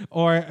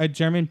 or a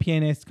German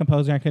pianist,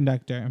 composer, and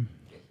conductor.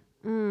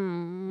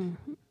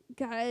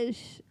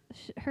 Gosh,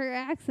 her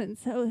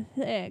accent's so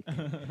thick.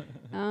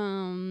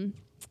 I'll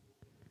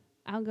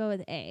go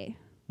with A.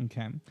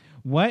 Okay.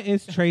 What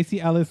is Tracy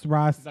Ellis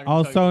Ross Is that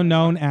gonna tell you also right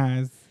known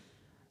as?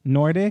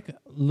 Nordic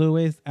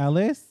Lewis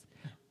Ellis,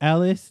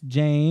 Ellis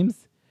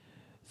James,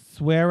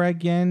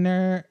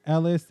 Swearigener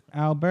Ellis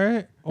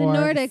Albert, The or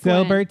Nordic one.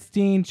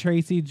 Silbertstein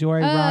Tracy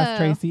Joy Ross Oh.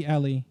 Tracy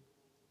Ellie?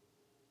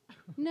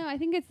 No, I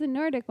think it's the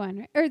Nordic one,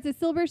 right? Or is it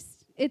Silver?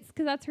 it's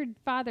because that's her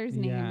father's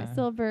name. Yeah.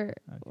 Silver,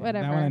 Okay.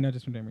 whatever. That one I know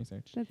just from doing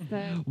research. That's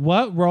the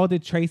What role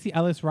did Tracy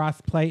Ellis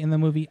Ross play in the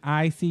movie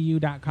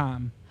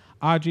ICU.com?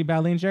 Audrey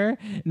Bellinger,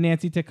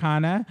 Nancy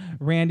Takana,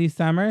 Randy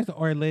Summers,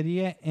 or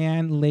Lydia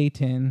Ann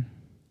Layton?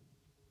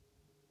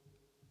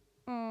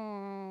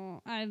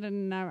 I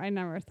didn't know. I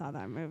never saw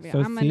that movie. So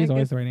I'm C is gonna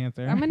always guess, the right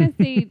answer. I'm gonna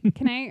say.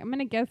 I'm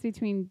gonna guess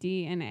between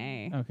D and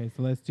A. Okay,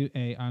 so let's do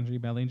A. Audrey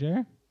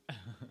Bellinger.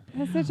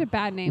 That's such a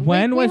bad name.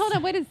 When wait, was- hold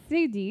on. What is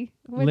say D?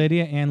 What-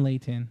 Lydia Ann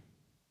Layton.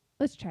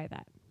 Let's try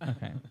that.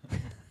 Okay.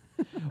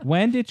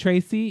 When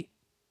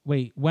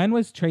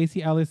was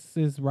Tracy Ellis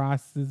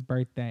Ross's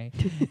birthday?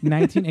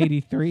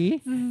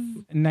 1983,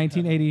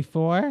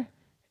 1984,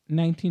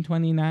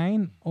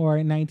 1929, or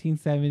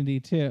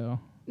 1972?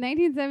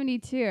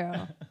 1972.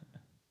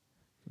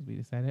 We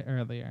decided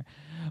earlier.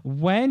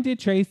 When did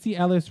Tracy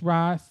Ellis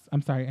Ross?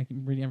 I'm sorry, I keep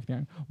reading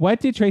everything. What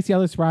did Tracy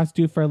Ellis Ross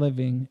do for a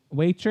living?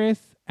 Waitress,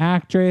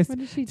 actress, What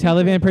did she do for a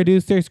television living?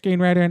 producer,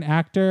 screenwriter, and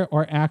actor,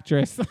 or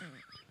actress?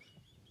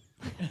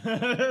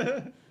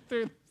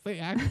 Say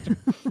actress.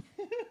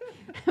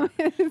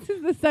 This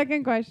is the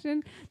second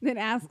question that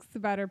asks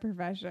about her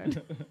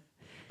profession.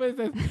 But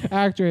it says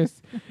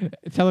actress,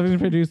 television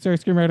producer,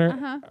 screenwriter,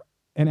 Uh-huh.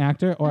 and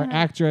actor, or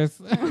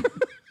actress.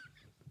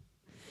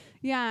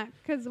 Yeah,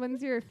 because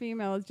once you're a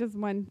female, it's just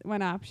one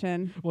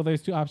option. Well,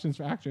 there's two options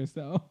for actress,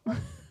 though.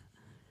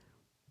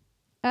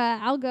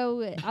 I'll go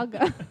with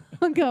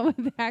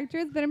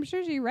actress, but I'm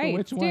sure she But writes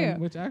which too. one?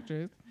 Which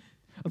actress?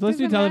 Let's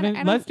do Doesn't matter. television.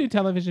 I Let's don't- do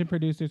television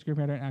producer,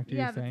 screenwriter, and actor. Yeah,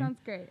 you're that saying. sounds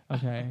great.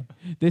 Okay.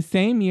 The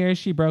same year,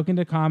 she broke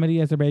into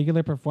comedy as a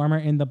regular performer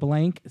in the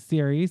Blank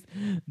series,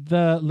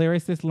 the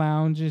Lyricist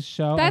Lounge's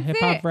show, a That's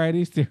hip-hop it.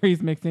 variety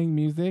series mixing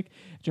music,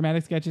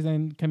 dramatic sketches,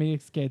 and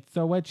comedic skits.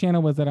 So what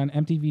channel was it on?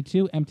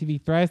 MTV2,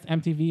 MTV Thrust,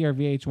 MTV, or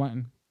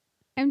VH1?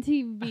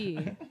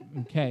 MTV.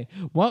 Okay.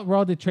 What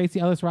role did Tracy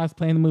Ellis Ross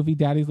play in the movie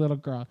Daddy's Little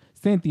Girl?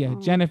 Cynthia,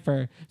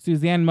 Jennifer,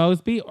 Suzanne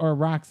Mosby, or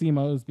Roxy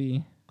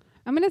Mosby?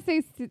 I'm gonna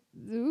say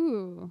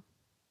ooh.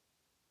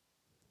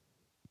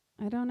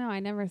 I don't know. I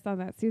never saw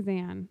that.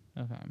 Suzanne.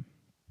 Okay.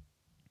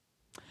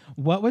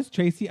 What was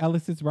Tracy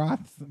Ellis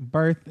Roth's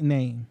birth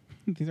name?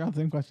 These are all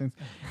the same questions.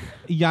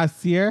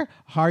 Yasir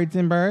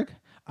Hardenberg,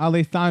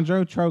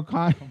 Alessandro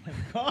Trocon,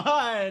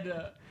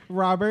 God.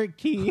 Robert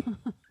Key,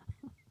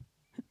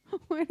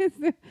 What is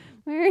it?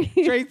 Where are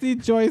you? Tracy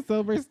Joy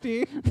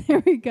Silverstein. There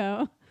we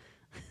go.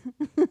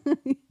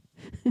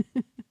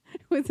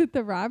 Was it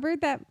the Robert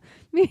that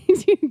made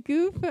you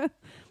goof?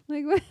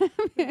 Like what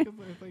happened?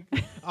 It's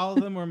like all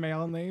of them were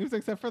male names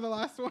except for the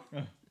last one.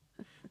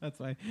 That's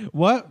why.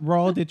 What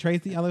role did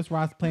Tracy Ellis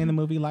Ross play in the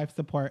movie Life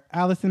Support?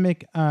 Allison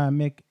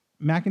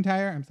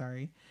McIntyre. I'm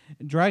sorry.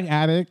 Drug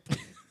addict.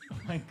 Oh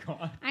my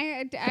God. I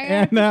have to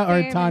Anna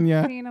or say I've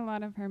Tanya? seen a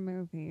lot of her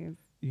movies.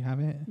 You have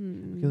it?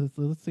 Mm. Okay,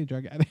 let's say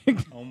drug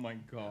addict. Oh my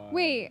God.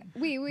 Wait.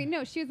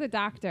 No, she was a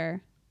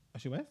doctor. Oh,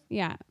 she was?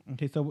 Yeah.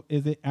 Okay, so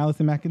is it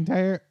Allison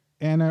McIntyre,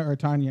 Anna, or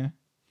Tanya?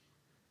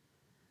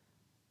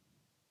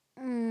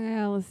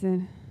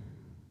 Allison.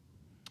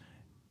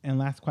 And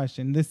last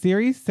question. The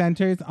series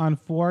centers on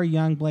four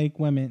young blank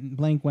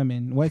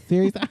women. What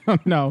series? I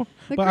don't know.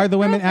 The But are the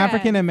women Girlfriend.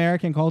 African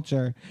American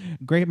culture,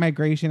 Great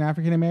Migration,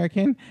 African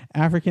American,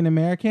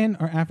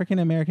 or African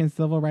American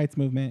Civil Rights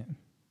Movement?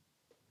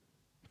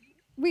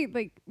 Wait,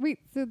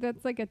 so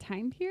that's like a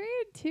time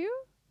period too?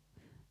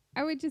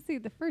 I would just say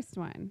the first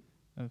one.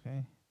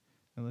 Okay.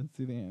 Now let's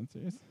see the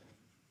answers.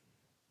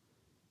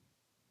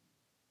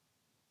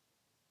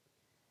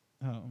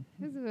 Oh.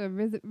 This is a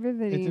It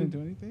riveting. didn't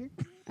do anything?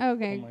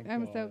 Okay, Oh my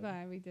I'm so God.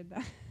 glad we did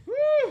that.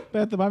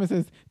 But at the bottom it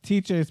says,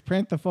 teachers,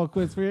 print the full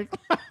quiz for your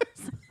class.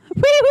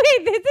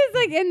 Wait, this is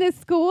like in the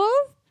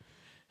schools?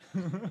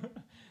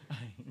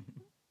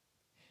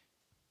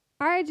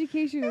 Our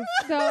education is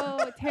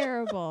so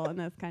terrible in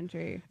this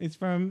country. It's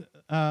from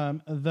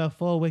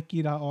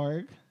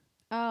thefullwiki.org.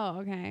 Oh,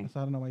 okay. So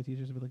I don't know why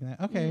teachers would be looking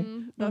at. Okay,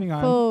 The moving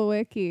on. full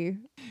wiki.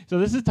 So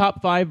this is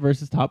top 5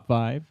 versus top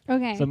 5.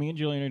 Okay. So me and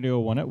Julian are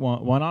doing a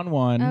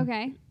one-on-one.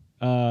 Okay.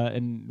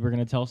 And we're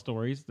gonna tell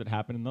stories that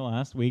happened in the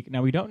last week.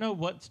 Now we don't know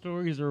what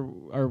stories or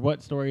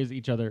what stories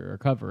each other are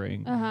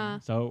covering. Uh-huh.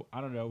 So I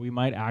don't know. We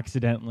might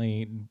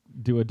accidentally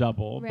do a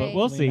double, but Right.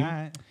 we'll Probably see.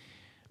 not.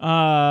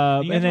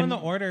 And You guys then in the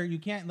order. You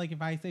can't, like,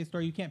 if I say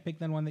story, you can't pick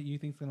the one that you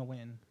think's gonna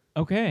win.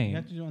 You okay,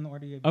 have to do it in the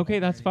order. okay,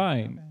 that's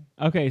fine.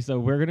 Okay, so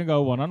we're gonna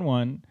go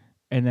one-on-one,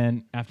 and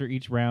then after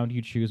each round,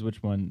 you choose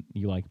which one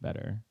you like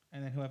better.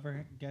 And then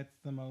whoever gets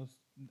the most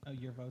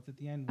your votes at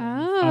the end wins.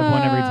 Oh. I've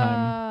won every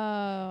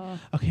time.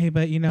 Okay,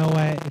 but you know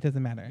what? It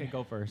doesn't matter. Okay,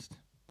 go first.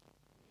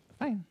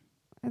 Fine.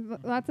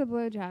 Lots of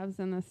blowjobs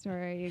in the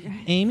story, you guys.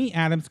 Amy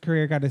Adams'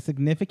 career got a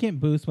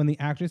significant boost when the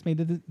actress made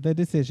the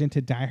decision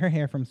to dye her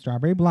hair from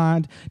strawberry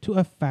blonde to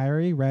a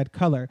fiery red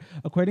color.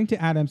 According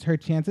to Adams, her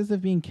chances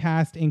of being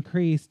cast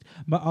increased,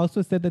 but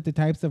also said that the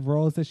types of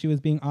roles that she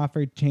was being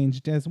offered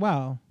changed as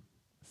well.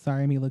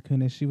 Sorry, Mila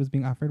Kunis, she was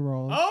being offered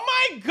roles. Oh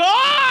my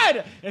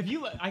God! If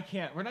you, I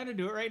can't. We're not gonna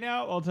do it right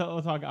now. We'll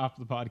talk after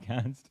the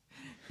podcast.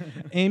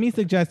 Amy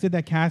suggested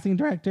that casting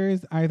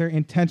directors either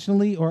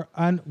intentionally or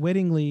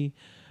unwittingly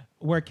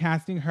were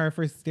casting her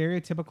for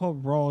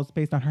stereotypical roles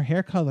based on her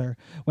hair color.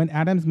 When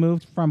Adams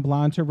moved from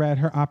blonde to red,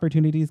 her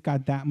opportunities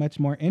got that much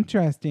more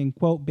interesting.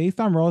 Quote, based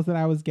on roles that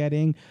I was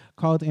getting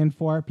called in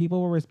for,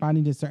 people were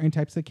responding to certain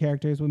types of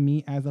characters with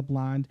me as a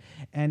blonde.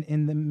 And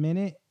in the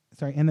minute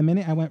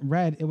I went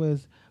red, it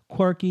was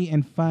quirky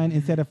and fun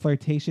instead of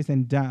flirtatious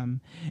and dumb.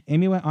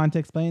 Amy went on to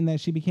explain that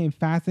she became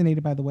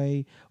fascinated by the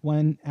way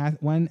one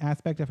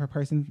aspect of her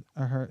person's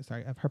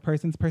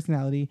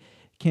personality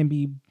can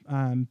be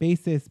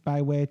basis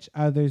by which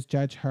others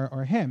judge her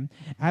or him.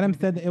 Adam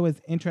said that it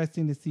was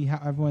interesting to see how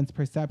everyone's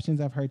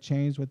perceptions of her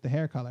changed with the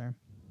hair color.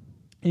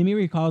 Amy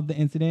recalled the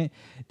incident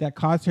that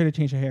caused her to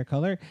change her hair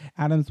color.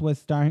 Adams was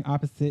starring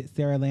opposite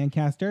Sarah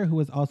Lancaster, who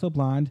was also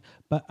blonde,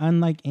 but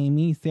unlike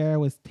Amy, Sarah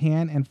was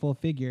tan and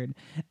full-figured.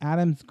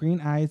 Adams'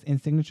 green eyes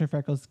and signature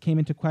freckles came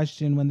into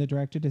question when the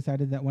director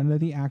decided that one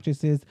of the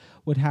actresses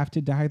would have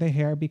to dye their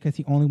hair because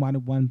he only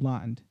wanted one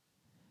blonde.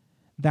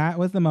 That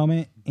was the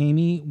moment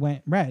Amy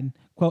went red.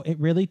 Quote, it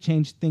really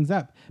changed things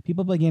up.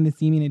 People began to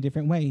see me in a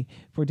different way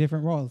for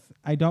different roles.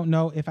 I don't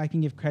know if I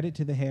can give credit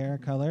to the hair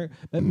color,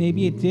 but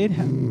maybe it did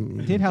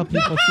help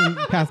people see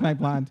past my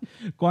blonde.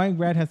 Going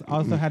red has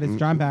also had its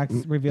drawbacks,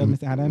 revealed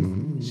Miss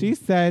Adams. She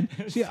said...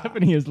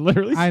 Stephanie is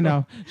literally... I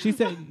know. She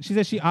said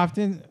she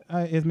often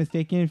is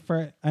mistaken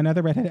for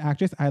another redheaded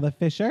actress, Isla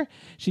Fisher.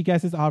 She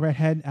guesses all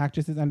redhead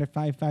actresses under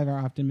 5'5" are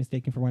often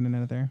mistaken for one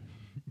another.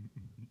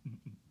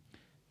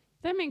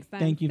 That makes sense.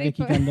 Thank you,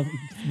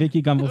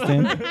 Vicky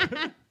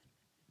Gumbelson.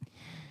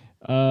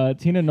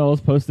 Tina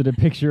Knowles posted a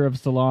picture of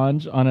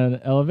Solange on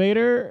an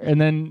elevator and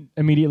then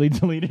immediately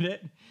deleted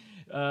it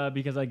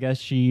because I guess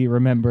she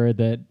remembered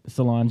that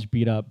Solange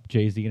beat up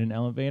Jay-Z in an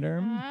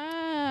elevator.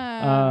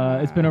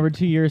 It's been over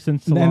 2 years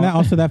since Solange...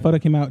 And that photo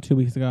came out 2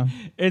 weeks ago.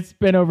 It's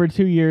been over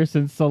 2 years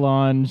since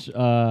Solange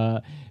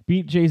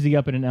beat Jay-Z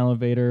up in an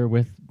elevator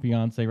with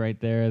Beyonce right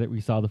there. That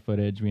we saw the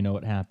footage. We know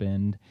what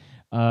happened.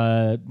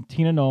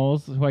 Tina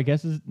Knowles, who I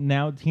guess is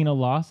now Tina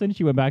Lawson.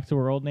 She went back to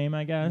her old name,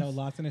 I guess. No,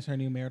 Lawson is her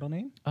new marital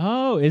name.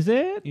 Oh, is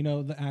it? You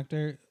know, the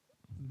actor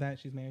that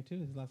she's married to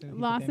is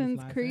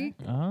Lawson's Creek.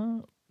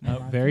 Oh,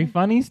 very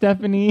funny,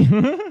 Stephanie.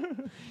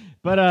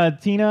 But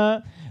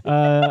Tina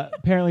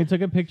apparently took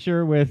a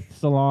picture with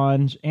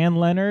Solange and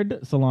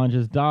Leonard,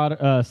 Solange's daughter.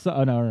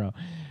 No.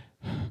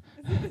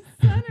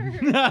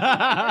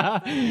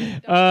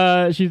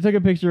 She took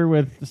a picture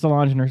with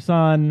Solange and her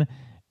son,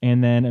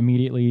 and then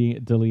immediately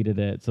deleted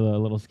it. So a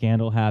little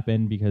scandal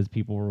happened because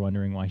people were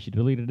wondering why she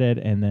deleted it,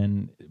 and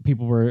then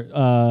people were,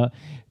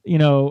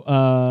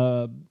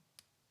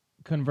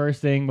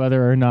 conversing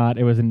whether or not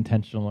it was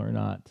intentional or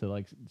not to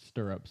like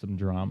stir up some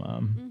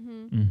drama.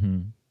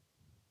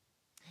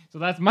 So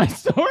that's my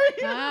story.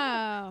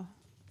 Oh.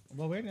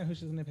 Well, we already know who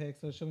she's gonna pick,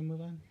 so shall we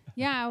move on?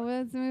 Yeah,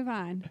 let's move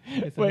on.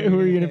 Okay, so Wait, who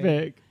are you gonna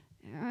pick?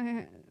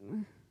 I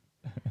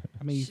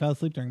mean, you fell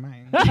asleep during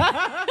mine.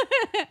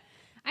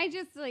 I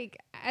just like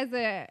as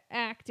a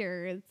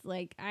actor, it's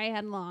like I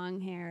had long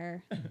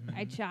hair.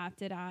 I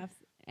chopped it off,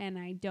 and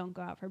I don't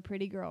go out for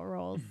pretty girl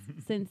roles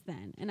since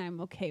then, and I'm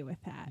okay with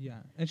that.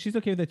 Yeah, and she's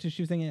okay with that too.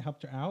 She was saying it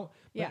helped her out.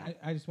 But Yeah,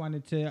 I just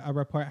wanted to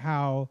report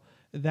how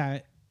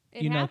that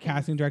it you know happens.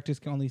 casting directors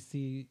can only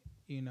see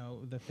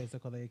the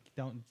physical. They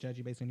don't judge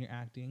you based on your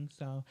acting.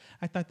 So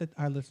I thought that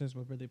our listeners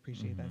would really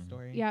appreciate that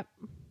story. Yep.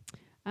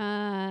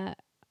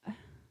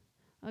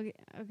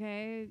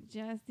 Okay,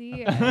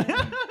 Jesse.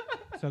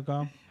 So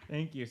go.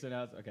 Thank you. So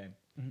now it's okay.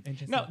 And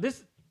just No,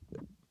 this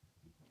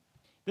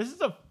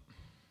is a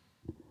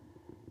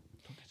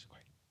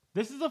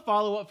This is a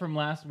follow-up from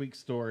last week's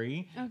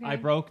story. Okay. I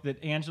broke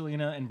that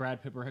Angelina and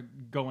Brad Pitt were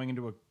going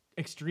into an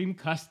extreme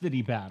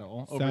custody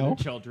battle over So? their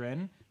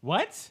children.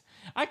 What?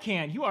 I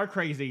can't. You are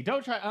crazy.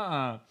 Don't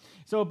try.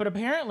 So, but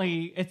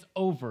apparently it's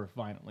over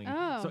finally.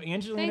 Oh, so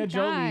Angelina thank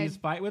Jolie's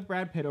God. fight with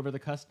Brad Pitt over the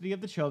custody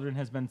of the children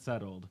has been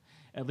settled.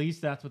 At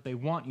least that's what they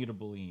want you to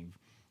believe.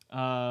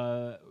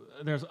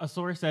 There's a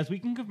source says we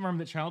can confirm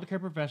that child care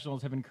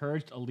professionals have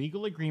encouraged a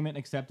legal agreement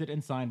accepted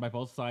and signed by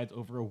both sides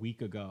over a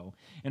week ago.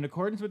 In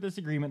accordance with this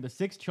agreement, the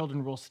 6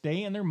 children will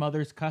stay in their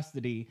mother's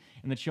custody,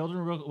 and the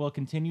children will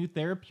continue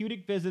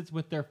therapeutic visits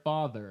with their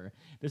father.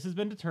 This has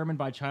been determined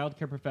by child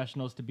care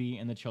professionals to be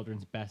in the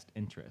children's best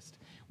interest.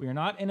 We are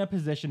not in a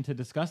position to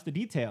discuss the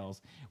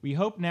details. We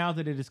hope now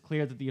that it is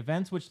clear that the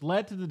events which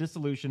led to the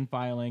dissolution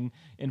filing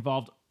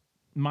involved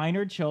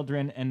minor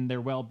children and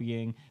their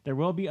well-being. There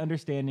will be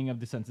understanding of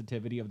the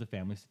sensitivity of the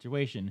family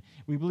situation.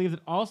 We believe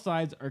that all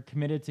sides are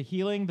committed to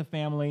healing the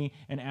family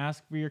and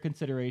ask for your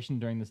consideration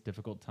during this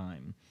difficult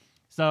time.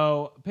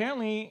 So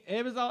apparently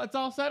it's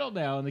all settled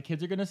now, and the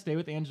kids are gonna stay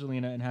with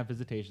Angelina and have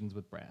visitations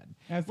with Brad.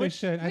 As they Which-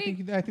 should. I Wait.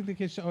 think the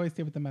kids should always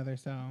stay with the mother.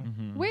 So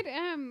Mhm.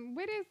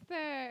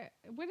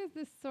 What is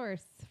this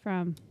source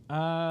from?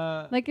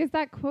 Uh, Like, is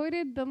that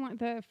quoted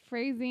the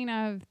phrasing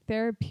of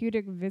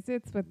therapeutic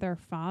visits with their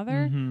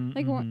father? mhm,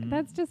 Like, mhm.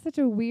 that's just such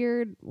a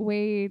weird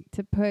way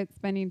to put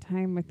spending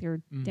time with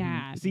your Mhm.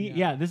 dad. See, Yeah.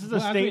 yeah, this is a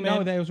well, as we know,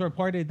 statement. that it was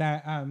reported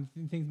that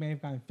things may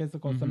have gotten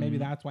physical. So maybe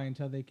Mhm. that's why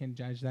until they can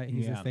judge that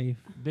he's Yeah. a safe.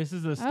 This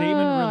is a Oh, statement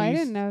I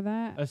released. didn't know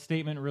that. A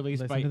statement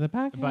released Listen to the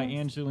podcast. by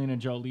Angelina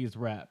Jolie's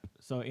rep.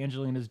 So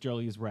Angelina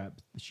Jolie's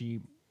rep,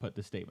 she put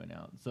the statement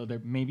out. So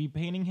they're maybe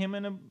painting him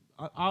in a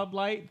odd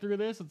light through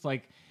this. It's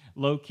like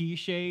low key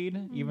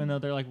shade, even though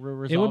they're like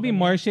resolving It would be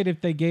more shit if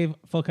they gave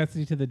full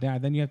custody to the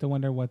dad. Then you have to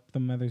wonder what the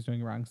mother's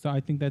doing wrong. So I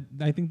think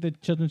the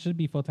children should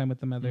be full time with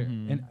the mother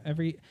Mhm. in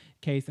every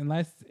case,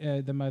 unless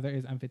the mother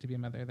is unfit to be a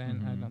mother.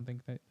 Then I Mhm. don't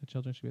think that the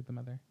children should be with the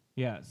mother.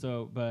 Yeah.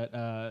 So, but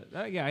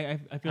yeah,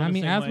 I feel. I the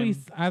mean, same way.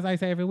 as I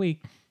say every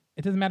week,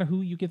 it doesn't matter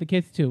who you give the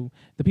kids to.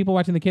 The people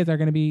watching the kids are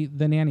going to be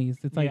the nannies.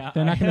 It's like Yeah.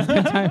 they're not going to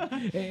spend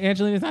time.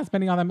 Angelina's not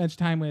spending all that much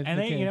time with. And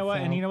the then kids, you know what?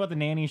 so. And you know what? The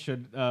nannies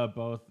should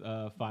both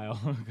file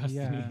custody.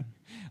 Yeah.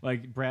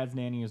 Like Brad's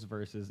nannies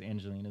versus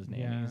Angelina's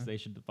nannies. Yeah. They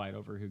should fight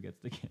over who gets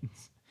the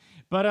kids.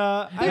 But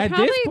They're at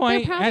probably- this they're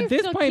point, probably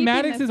still keeping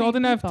Maddox the is old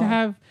same enough to people.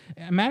 have.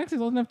 Maddox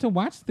is old enough to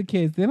watch the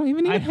kids. They don't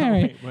even need I a know,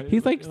 parent. wait, what-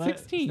 He's like what-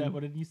 16.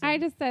 What did you say? I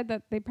just said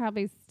that they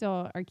probably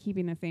still are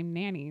keeping the same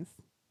nannies.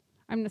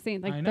 I'm just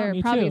saying, I like, know, they're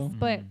me probably too.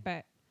 split, Mhm.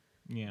 but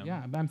yeah.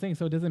 Yeah, but I'm saying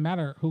so it doesn't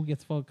matter who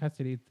gets full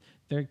custody.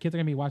 Their kids are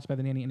gonna be watched by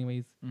the nanny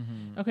anyways.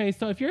 Mm-hmm. Okay,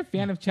 so if you're a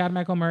fan of Chad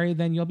Michael Murray,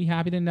 then you'll be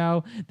happy to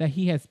know that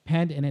he has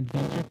penned an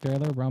adventure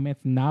thriller romance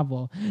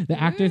novel. The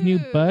actor's new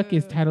book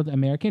is Ooh. titled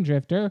American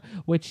Drifter,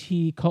 which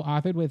he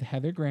co-authored with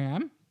Heather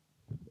Graham.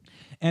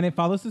 And it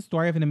follows the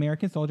story of an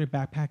American soldier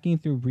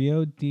backpacking through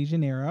Rio de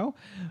Janeiro.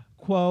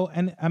 Quote,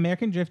 an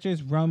American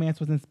Drifter's romance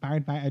was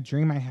inspired by a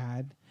dream I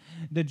had.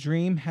 The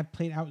dream had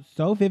played out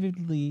so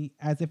vividly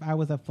as if I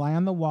was a fly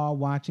on the wall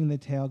watching the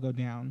tale go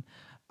down.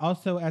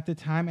 Also, at the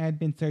time, I had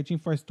been searching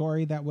for a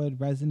story that would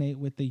resonate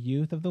with the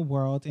youth of the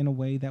world in a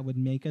way that would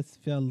make us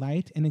feel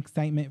light and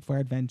excitement for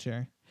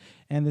adventure.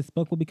 And this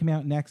book will be coming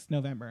out next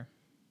November.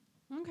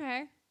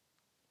 okay.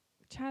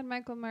 Chad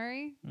Michael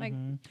Murray, like,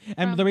 Mhm.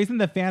 And from- the reason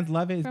the fans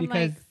love it is from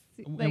because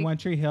like, in One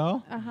Tree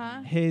Hill,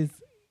 his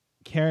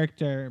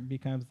character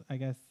becomes, I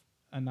guess,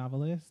 a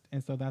novelist.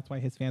 And so that's why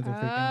his fans are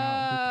freaking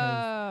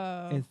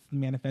out because it's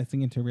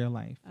manifesting into real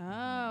life.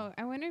 Oh,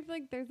 I wonder if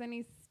like there's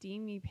any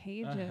steamy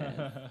pages.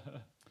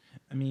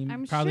 I mean,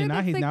 I'm probably sure not.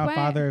 that's, He's like, now a what-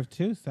 father of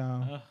two,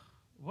 so.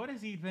 What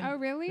has he been? Oh,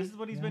 really? This is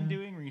what he's been Yeah.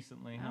 doing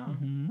recently, huh? Oh.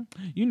 Mhm.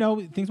 You know,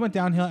 things went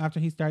downhill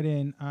after he started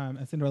in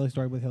A Cinderella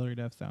Story with Hilary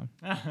Duff. So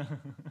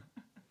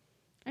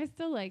I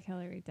still like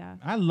Hillary Duff.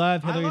 I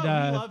love Hilary we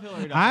Duff. love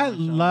Hilary Duff I on the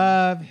show.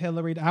 love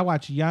Hilary. I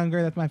watch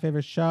Younger. That's my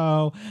favorite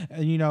show.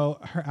 You know,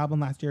 her album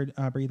last year,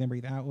 Breathe In,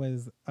 Breathe Out,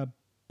 was a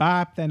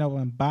bop. That no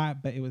one bop,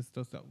 but it was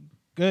still so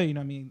good. You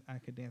know what I mean? I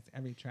could dance to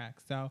every track.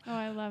 So, Oh,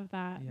 I love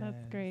that. That's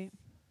Yes. great.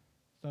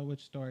 so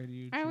which story do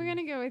you choose? I'm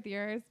gonna go with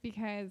yours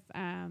because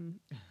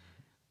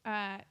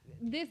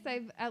this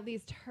I've at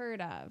least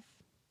heard of.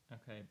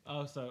 Okay.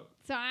 Oh, so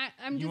So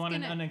I'm you just want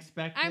gonna. an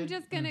unexpected? I'm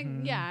just gonna.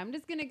 Mhm. Yeah, I'm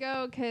just gonna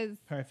go because.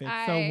 Perfect.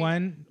 I- So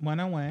one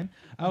on one.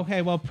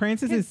 Okay. Well,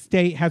 Prince's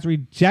estate has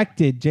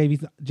rejected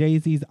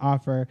Jay-Z's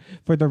offer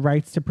for the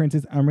rights to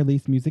Prince's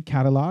unreleased music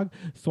catalog.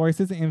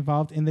 Sources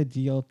involved in the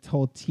deal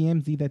told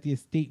TMZ that the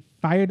estate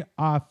fired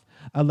off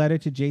a letter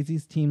to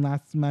Jay-Z's team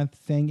last month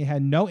saying it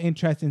had no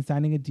interest in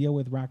signing a deal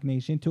with Roc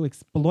Nation to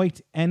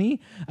exploit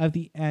any of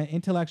the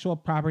intellectual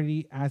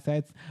property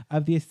assets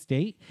of the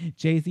estate.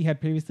 Jay-Z had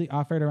previously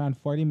offered around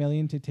 $40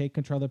 million to take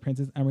control of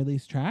Prince's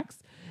unreleased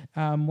tracks.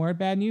 More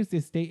bad news, the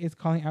estate is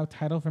calling out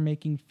Tidal for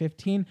making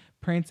 15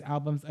 Prince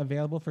albums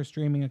available for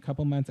streaming a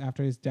couple months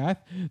after his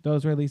death.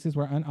 Those releases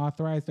were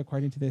unauthorized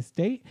according to the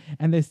estate,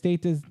 and the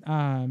estate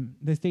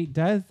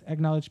does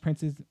acknowledge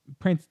Prince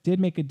did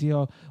make a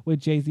deal with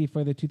Jay-Z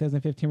for the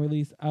 2015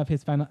 release of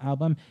his final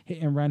album,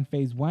 Hit and Run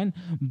Phase 1,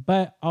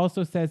 but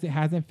also says it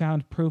hasn't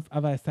found proof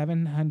of a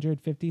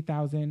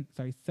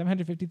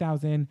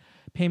 $750,000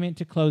 payment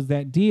to close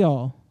that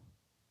deal.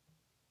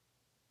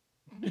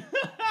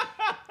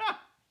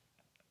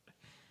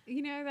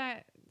 You know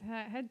that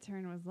head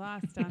turn was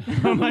lost on,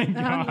 Oh my on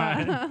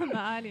God. the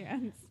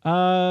audience.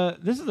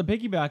 This is a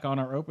piggyback on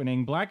our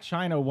opening. Black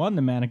China won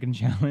the mannequin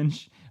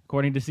challenge,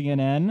 according to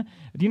CNN.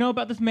 Do you know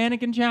about this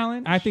mannequin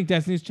challenge? I think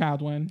Destiny's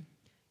Child won.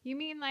 You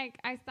mean like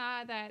I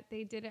saw that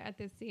they did it at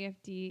the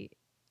CFD,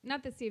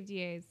 not the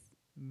CFDA's.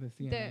 The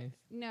CNAs.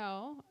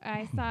 No,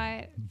 I saw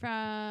it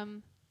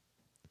from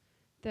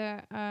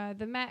the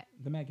Met.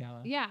 The Met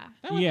Gala. Yeah.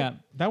 Yeah.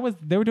 They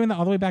were doing that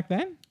all the way back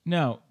then?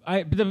 No.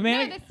 But the No,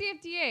 mannequin. the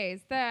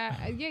CFDA's.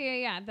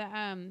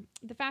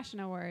 The fashion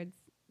awards.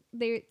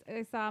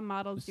 I saw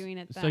models doing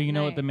it. That So you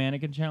know what night. the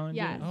mannequin challenge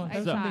Yes, is? Oh, I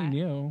that's saw something it.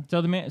 new.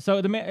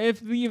 If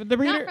the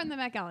reader Not from the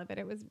Met Gala, but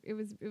it was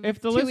If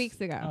the 2 list-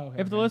 weeks ago. Oh,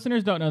 okay, if the okay.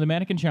 listeners don't know, the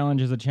mannequin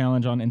challenge is a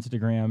challenge on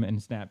Instagram and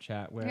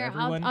Snapchat where Here,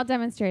 everyone I'll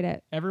demonstrate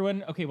it.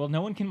 everyone okay, well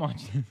no one can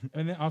watch this.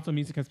 And then also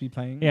music has to be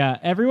playing. Yeah,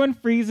 everyone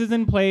freezes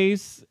in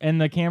place,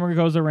 and the camera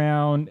goes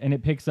around, and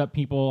it picks up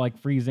people like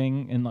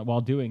freezing and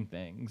while doing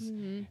things.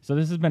 Mm-hmm. So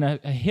this has been a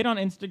hit on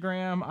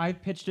Instagram.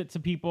 I've pitched it to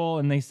people,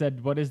 and they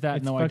said, "What is that?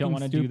 It's No, I don't fucking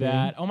want to do stupid.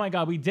 that." Oh my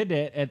god, we did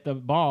it at the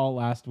ball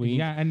last week.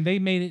 Yeah, and they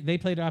made it. They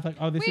played it off like,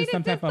 oh, this Wait, is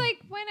some this type of. like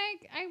when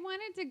I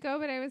wanted to go,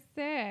 but I was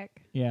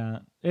sick. Yeah,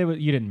 it was.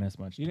 You didn't miss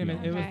much. You to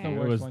didn't be miss- it was honest. the It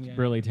worst was one yet.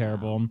 really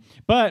terrible.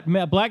 But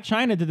Black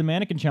China did the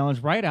mannequin challenge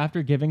right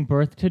after giving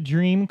birth to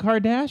Dream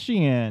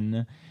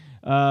Kardashian.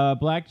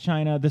 Black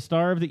China, the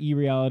star of the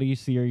e-reality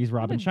series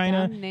Robin What a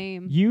China, dumb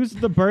name. used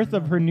the birth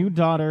of her new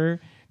daughter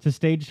to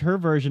stage her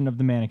version of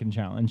the mannequin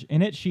challenge.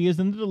 In it, she is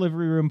in the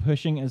delivery room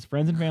pushing as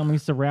friends and family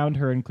surround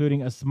her,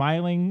 including a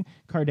smiling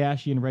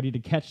Kardashian ready to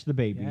catch the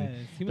baby. Yes,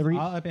 he The was re-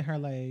 all up in her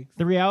legs.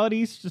 The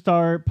reality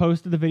star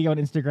posted the video on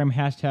Instagram,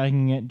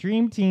 hashtagging it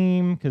Dream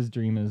Team, because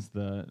Dream is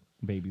the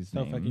baby's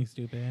So name. fucking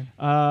stupid.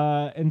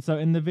 And so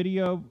in the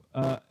video,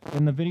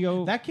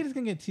 That kid is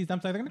gonna get teased.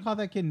 I'm sorry, they're gonna call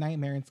that kid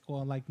Nightmare in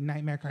school, like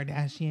Nightmare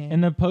Kardashian.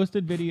 in the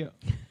posted video.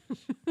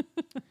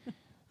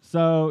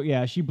 So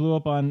yeah, she blew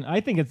up on.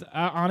 I think it's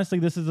honestly,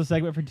 this is a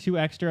segment for 2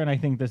 Extra, and I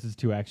think this is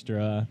 2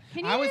 Extra.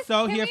 Can you I was just-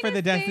 so can here we for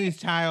the just say- Destiny's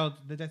Child.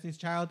 The Destiny's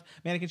Child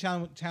mannequin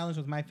challenge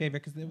was my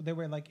favorite because they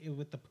were like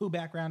with the poo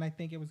background. I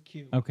think it was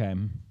cute. Okay,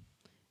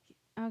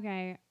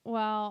 Okay,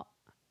 well,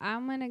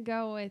 I'm gonna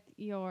go with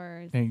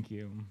yours thank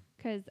you.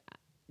 because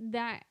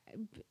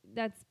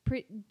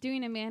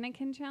doing a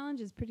mannequin challenge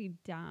is pretty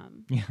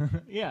dumb.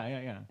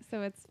 Yeah,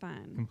 So it's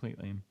fun.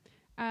 completely.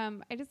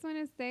 I just want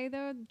to say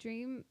though,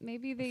 Dream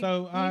maybe they.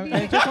 So maybe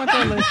I just want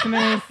the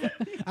listeners.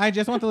 I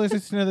just want the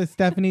listeners to know that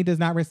Stephanie does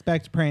not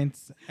respect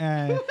Prince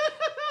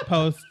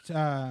post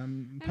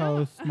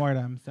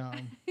mortem. So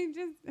I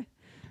just.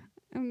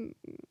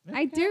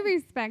 I do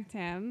respect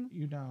him.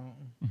 you don't.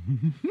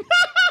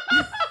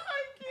 I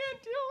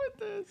can't deal with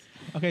this.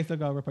 Okay, so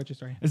go report your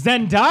story.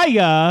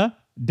 Zendaya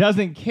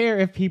doesn't care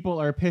if people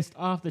are pissed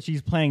off that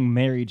she's playing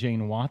Mary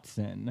Jane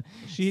Watson.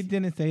 She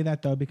didn't say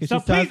that though because So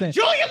she please, doesn't.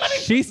 Julia, let me.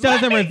 She let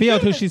doesn't me reveal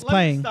do who this. she's Let me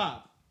playing.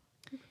 stop.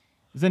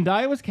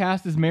 Zendaya was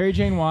cast as Mary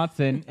Jane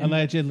Watson.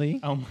 Allegedly.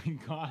 Oh my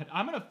God!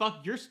 I'm gonna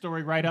fuck your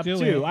story right up Do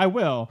too. it. I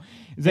will.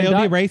 It'll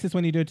be racist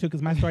when you do it too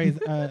because my story is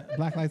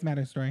Black Lives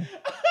Matter story.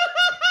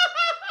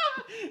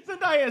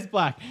 Zendaya is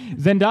black.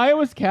 Zendaya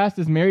was cast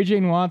as Mary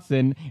Jane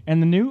Watson in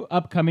the new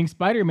upcoming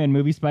Spider-Man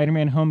movie,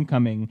 Spider-Man: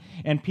 Homecoming,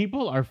 and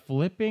people are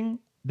flipping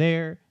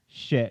their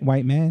shit.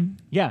 White man.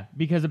 Yeah,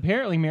 because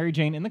apparently Mary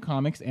Jane in the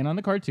comics and on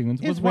the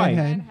cartoons was It's white.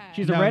 redhead. Redhead.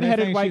 She's No, a they're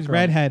redheaded saying white she's girl.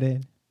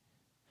 redheaded.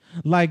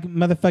 Like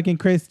motherfucking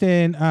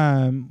Kirsten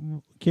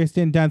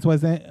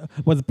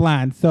Dunst was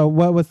blonde. So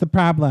what was the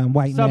problem,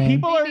 white So man?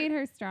 people They are made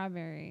her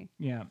strawberry.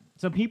 yeah.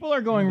 So people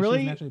are going She was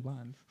really naturally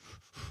blonde.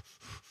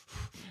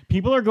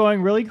 people are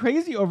going really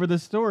crazy over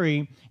this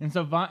story. And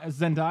so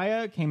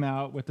Zendaya came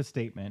out with a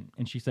statement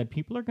and she said,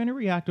 people are going to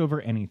react over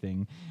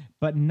anything,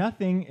 but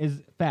nothing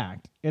is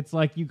fact. It's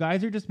like you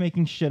guys are just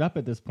making shit up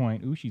at this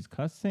point. Ooh, she's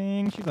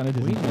cussing. She's on a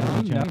Disney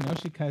Channel. know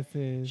she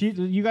cusses.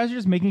 You guys are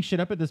just making shit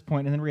up at this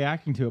point and then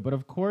reacting to it. But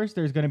of course,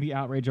 there's going to be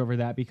outrage over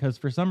that because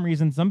for some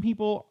reason, some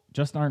people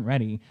just aren't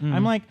ready.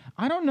 I'm like,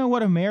 I don't know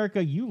what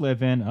America you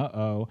live in.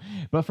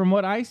 But from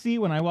what I see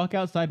when I walk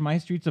outside my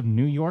streets of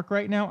New York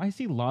right now, I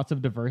see lots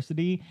of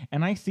diversity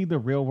and I see the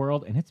real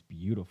world and it's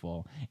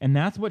beautiful. And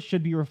that's what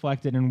should be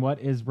reflected and what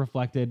is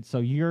reflected. So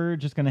you're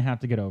just going to have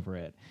to get over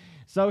it.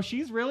 So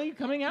she's really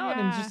coming out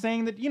and Yeah. just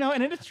saying that,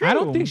 and it's true. I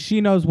don't think she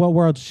knows what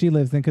world she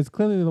lives in because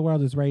clearly the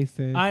world is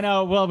racist. I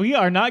know. Well, we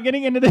are not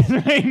getting into this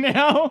right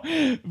now.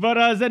 But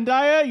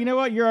Zendaya, you know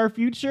what? You're our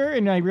future,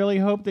 and I really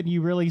hope that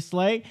you really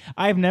slay.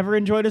 I've never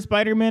enjoyed a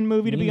Spider-Man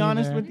movie, to Me be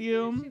honest neither. with She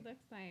you. looks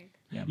like.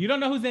 You don't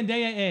know who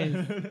Zendaya is.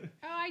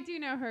 Oh, I do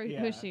know her Yeah.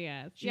 who she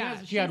is. She Yeah,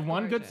 had she's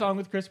one good gorgeous. song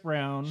with Chris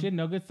Brown. She had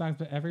no good songs,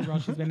 but every role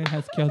she's been in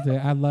has killed it.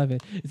 I love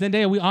it.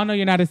 Zendaya, we all know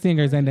you're not a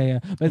singer,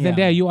 Zendaya. But Yeah.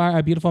 Zendaya, you are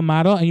a beautiful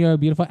model and you're a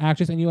beautiful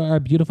actress and you are a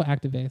beautiful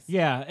activist.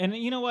 Yeah, and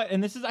you know what?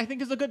 And this is, I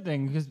think, is a good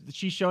thing because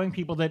she's showing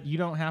people that you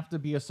don't have to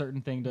be a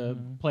certain thing to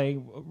play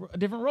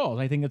different roles.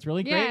 I think it's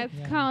really great. Yeah,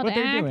 it's called what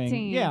they're acting.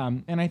 doing. Yeah,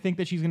 and I think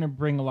that she's going to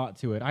bring a lot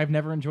to it. I've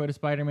never enjoyed a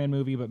Spider-Man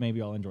movie, but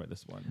maybe I'll enjoy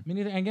this one. Me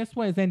neither. And guess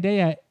what,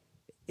 Zendaya?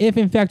 If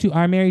in fact you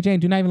are Mary Jane,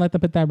 do not even let them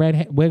put that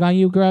red wig on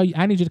you, girl.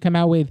 I need you to come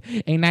out with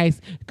a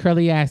nice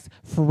curly ass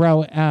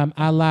fro,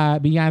 a la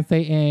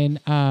Beyonce in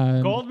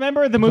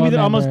Goldmember, the movie that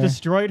almost Goldmember.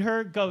 destroyed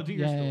her. Go do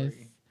your Yes.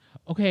 story.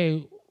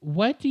 Okay,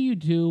 what do you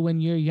do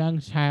when your young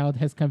child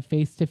has come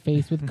face to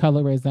face with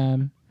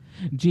colorism?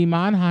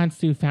 Jimon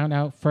Hansu found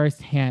out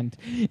firsthand.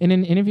 In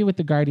an interview with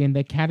The Guardian, the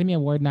Academy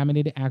Award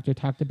nominated actor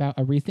talked about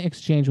a recent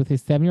exchange with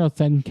his 7-year-old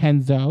son,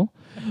 Kenzo,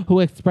 who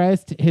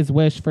expressed his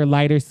wish for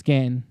lighter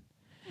skin.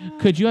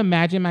 Could you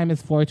imagine my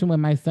misfortune when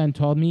my son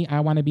told me I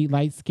want to be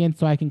light skinned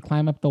so I can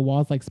climb up the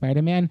walls like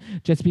Spider-Man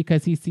just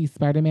because he sees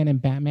Spider-Man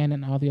and Batman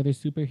and all the other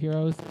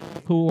superheroes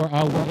who were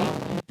all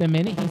white? The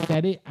minute he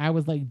said it, I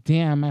was like,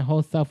 damn, my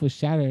whole self was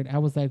shattered. I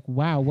was like,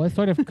 wow, what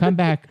sort of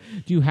comeback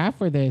do you have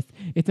for this?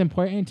 It's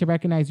important to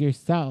recognize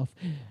yourself.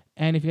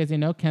 And if you guys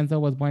didn't know, Kenzo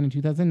was born in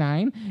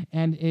 2009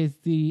 and is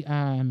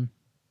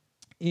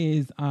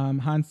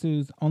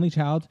Hansu's only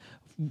child.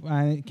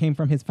 Came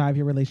from his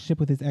 5-year relationship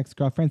with his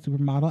ex-girlfriend,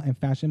 supermodel and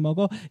fashion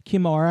mogul,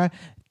 Kimora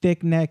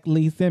Thick Neck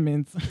Lee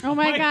Simmons. Oh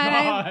my my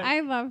God. God.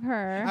 I love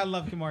her. I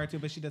love Kimora too,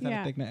 but she does have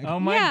Yeah. a thick neck. Oh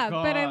my yeah,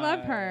 god. but I love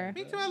her.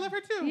 Me too, I love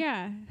her too.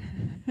 Yeah.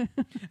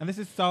 And this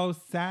is so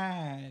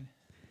sad.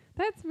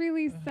 That's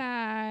really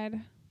sad.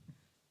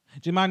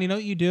 Jaman, you know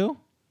what you do?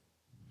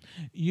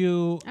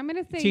 You I'm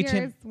going to say Teach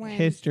him yours wins.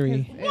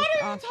 history. 'cause What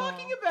it's are you awful.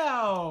 talking I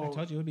about?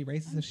 told you it would be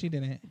racist if she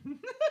didn't.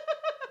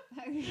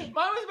 Mine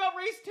was about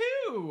race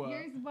too.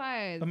 Yours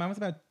was. But mine was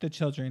about the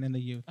children and the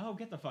youth. Oh,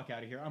 get the fuck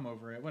out of here. I'm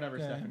over it. Whatever,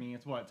 Okay. Stephanie.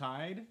 It's what,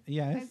 tied?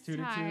 Yes. It's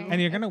 2-2. tied.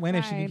 And you're going to It's win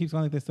if she tied. keeps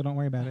going like this, so don't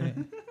worry about it.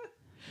 Here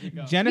you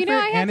go. Jennifer You know,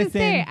 I have Aniston. to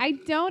say, I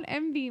don't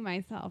envy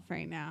myself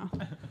right now.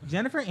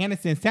 Jennifer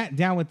Aniston sat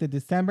down with the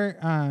December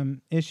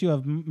issue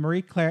of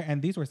Marie Claire,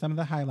 and these were some of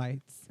the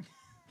highlights.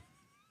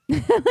 I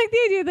like the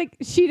idea, like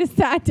she just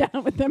sat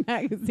down with the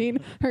magazine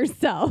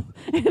herself,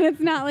 and it's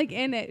not like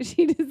in it.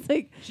 She just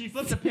like She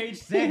flipped to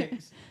page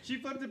 6. She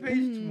flipped to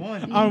page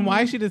 1. On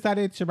why she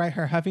decided to write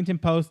her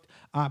Huffington Post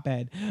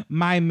op-ed.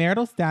 My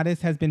marital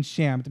status has been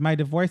shammed. My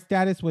divorce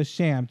status was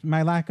shammed.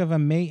 My lack of a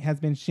mate has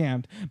been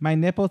shammed. My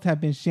nipples have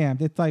been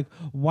shammed. It's like,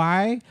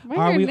 why Why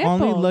are your we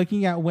only nipples?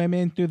 looking at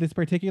women through this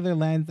particular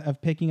lens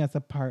of picking us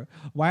apart?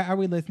 Why are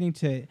we listening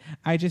to it?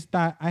 I just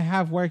thought I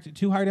have worked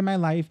too hard in my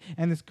life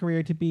and this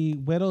career to be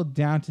whittled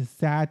down to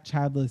sad,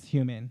 childless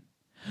human.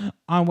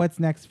 On what's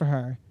next for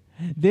her.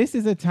 This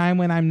is a time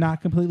when I'm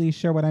not completely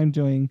sure what I'm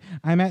doing.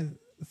 I'm at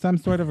some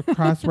sort of a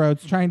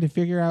crossroads trying to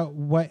figure out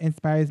what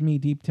inspires me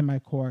deep to my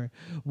core.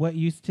 What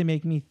used to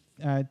make me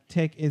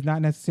tick is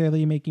not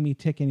necessarily making me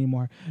tick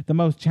anymore. The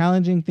most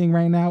challenging thing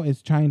right now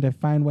is trying to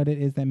find what it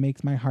is that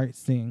makes my heart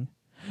sing.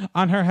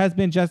 On her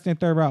husband, Justin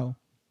Theroux.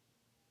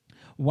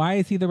 Why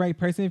is he the right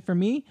person for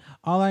me?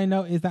 All I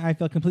know is that I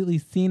feel completely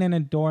seen and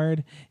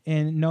adored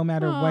in no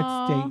matter what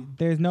Aw. state.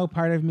 There's no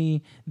part of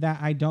me that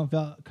I don't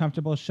feel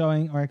comfortable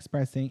showing or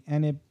expressing.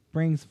 And it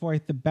brings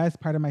forth the best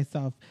part of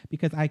myself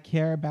because I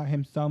care about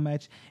him so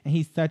much and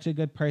he's such a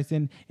good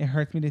person. It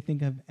hurts me to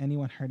think of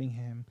anyone hurting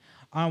him.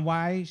 On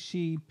why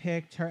she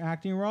picked her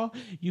acting role,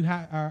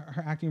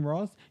 her acting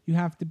roles, you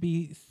have to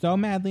be so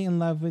madly in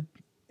love with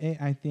it.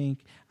 I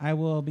think I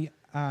will be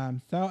so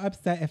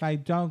upset if I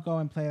don't go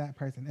and play that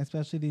person,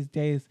 especially these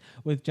days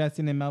with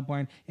Justin in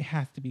Melbourne. It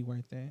has to be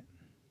worth it.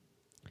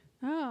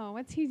 oh,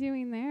 what's he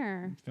doing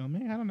there?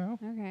 Filming? I don't know.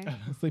 Okay.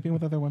 Sleeping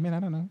with other women? I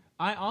don't know.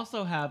 I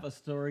also have a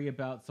story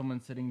about someone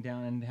sitting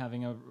down and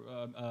having a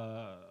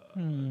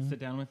sit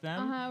down with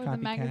them. With the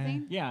Copycat.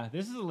 magazine. Yeah,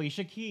 this is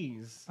Alicia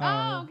Keys.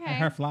 Oh, okay.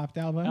 Her flopped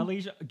album.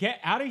 Alicia, get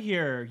out of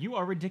here. You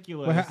are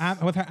ridiculous.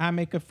 With her eye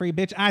makeup free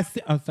bitch. I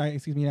see. Oh, sorry.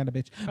 Excuse me, not a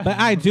bitch. But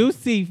I do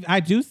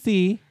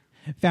see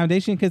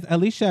foundation because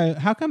Alicia,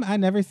 how come I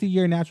never see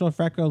your natural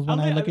freckles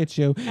when I look at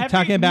you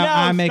talking about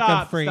eye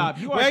makeup free? Stop.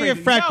 You are Where are your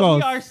crazy. freckles?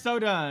 No, we are so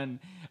done.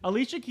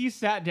 Alicia Keys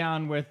sat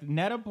down with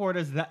Netta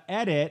Porta's The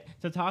Edit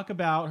to talk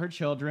about her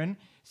children,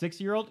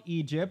 6-year-old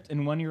Egypt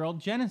and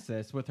 1-year-old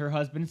Genesis, with her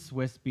husband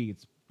Swiss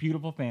Beats.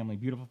 Beautiful family,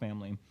 beautiful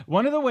family.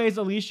 One of the ways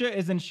Alicia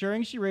is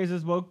ensuring she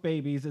raises woke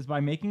babies is by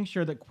making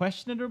sure that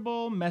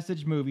questionable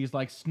message movies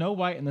like Snow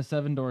White and the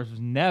Seven Dwarfs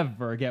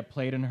never get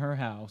played in her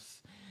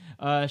house.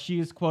 She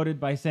is quoted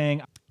by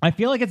saying, "I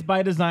feel like it's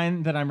by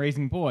design that I'm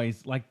raising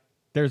boys. Like,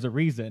 there's a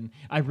reason.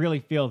 I really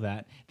feel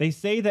that. They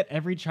say that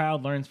every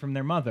child learns from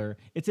their mother.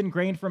 It's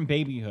ingrained from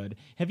babyhood.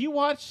 Have you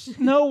watched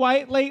Snow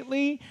White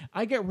lately?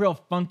 I get real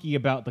funky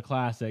about the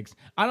classics.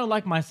 I don't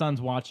like my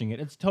sons watching it.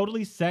 It's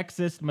totally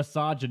sexist,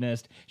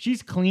 misogynist.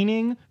 She's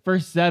cleaning for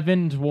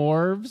 7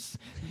 dwarves."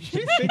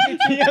 She's thinking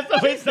too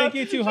hard. She's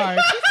thinking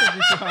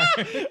too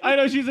hard. I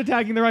know she's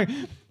attacking the right.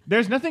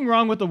 There's nothing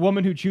wrong with a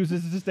woman who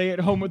chooses to stay at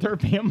home with her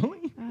family.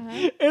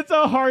 It's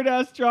a hard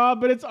ass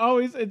job, but it's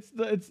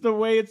the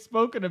way it's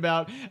spoken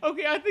about.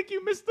 Okay, I think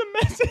you missed the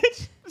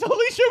message.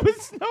 Alicia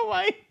with Snow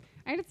White.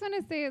 I just want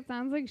to say it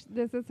sounds like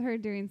this is her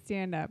doing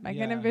stand up. I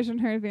can Yeah. envision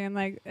her being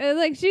like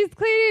she's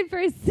cleaning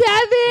for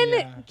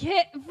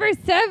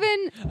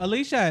 7.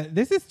 Alicia,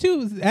 this is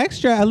too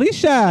extra.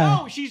 Alicia.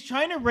 No, she's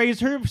trying to raise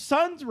her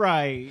sons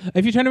right.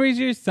 If you're trying to raise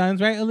your sons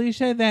right,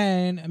 Alicia,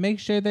 then make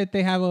sure that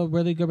they have a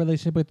really good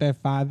relationship with their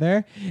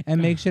father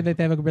and make sure that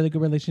they have a really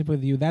good relationship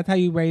with you. That's how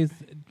you raise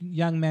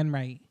young men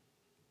right.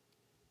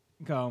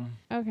 Go.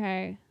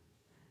 Okay.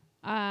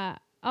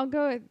 I'll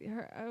go with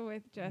her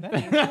with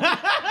Justin.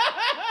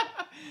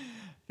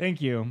 Thank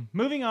you.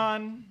 Moving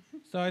on.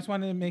 So I just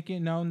wanted to make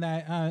it known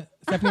that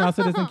Stephanie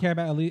also doesn't care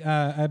about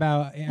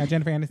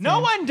Jennifer Aniston.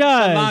 No one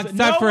does.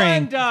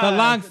 The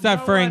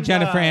long-suffering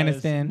Jennifer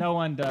Aniston. No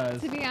one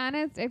does. To be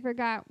honest, I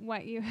forgot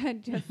what you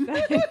had just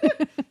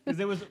said. Because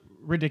it was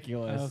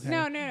ridiculous. Okay.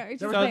 No. It's There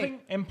just was like nothing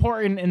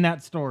important in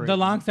that story. The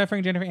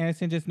long-suffering Jennifer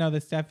Aniston, just know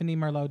that Stephanie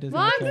Merlot does not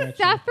long care about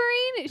you.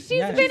 suffering. She's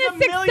Yes. been She's a a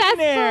successful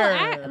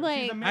millionaire.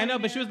 like. I know,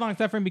 but she was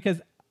long-suffering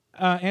because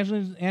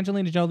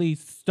Angelina Jolie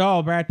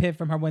stole Brad Pitt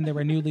from her when they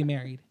were newly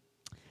married.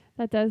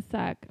 That does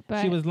suck.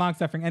 But She was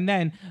long-suffering. And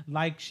then,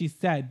 like she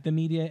said, the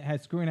media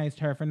has scrutinized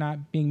her for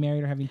not being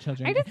married or having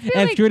children. I just feel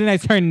and like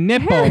scrutinized her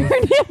nipples. her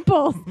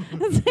nipples.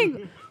 It's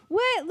like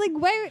what? Like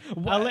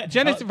why?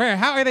 Jennifer,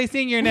 how are they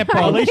seeing your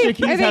nipples? Alicia Are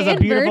Keys they has a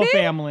beautiful inverted?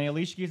 family.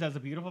 Alicia Keys has a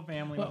beautiful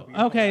family. with a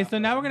beautiful Okay, so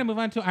now we're going to move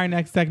on to our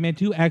next segment,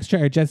 Too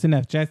Extra or Just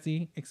Enough.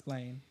 Jesse,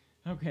 explain.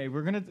 Okay,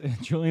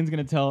 Julian's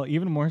gonna tell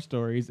even more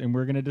stories, and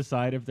we're gonna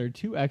decide if they're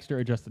too extra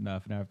or just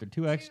enough. Now, if they're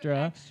too extra,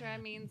 Extra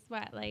means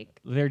what?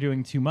 Like they're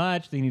doing too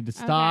much. They need to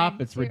stop.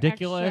 Okay, It's too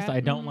ridiculous. extra. I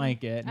don't Mhm.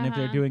 like it. And if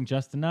they're Uh-huh. doing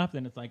just enough,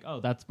 then it's like, oh,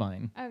 that's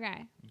fine.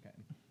 okay. Okay.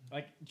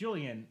 Like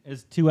Julian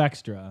is too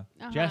extra.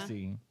 Uh-huh.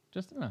 Jesse,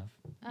 just enough.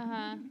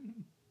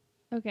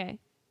 Okay.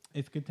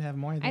 It's good to have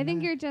more than I think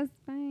that. you're just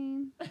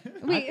fine.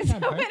 Wait, think so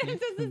I'm what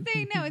perfect. does it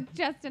say? No, it's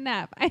just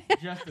enough.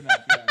 Just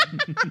enough.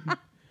 Yeah.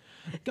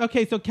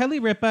 Okay, so Kelly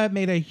Ripa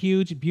made a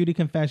huge beauty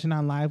confession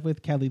on Live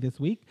with Kelly this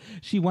week.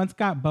 She once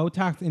got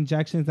Botox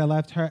injections that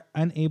left her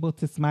unable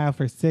to smile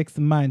for 6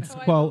 months.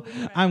 I Quote,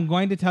 believe it. I'm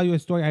going to tell you a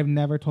story I've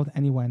never told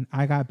anyone.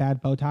 I got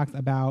bad Botox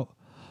about,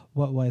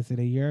 what was it,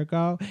 a year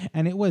ago?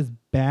 And it was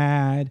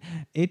bad.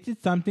 It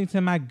did something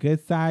to my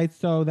good side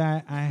so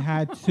that I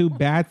had 2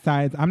 bad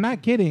sides. I'm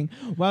not kidding.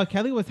 Well,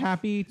 Kelly was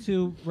happy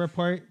to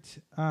report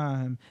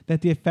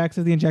that the effects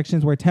of the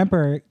injections were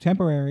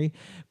temporary.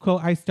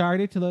 Quote, I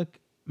started to look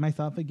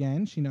myself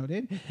again, she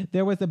noted.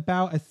 There was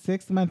about a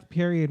 6-month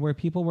period where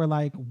people were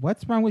like,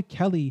 what's wrong with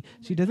Kelly?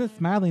 She doesn't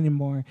smile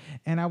anymore.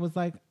 And I was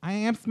like, I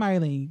am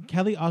smiling.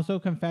 Kelly also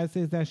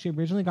confesses that she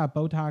originally got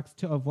Botox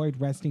to avoid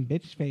resting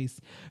bitch face.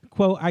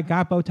 Quote, I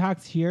got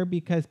Botox here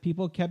because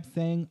people kept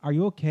saying, are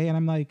you okay? And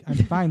I'm like, I'm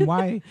fine.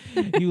 Why?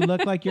 You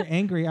look like you're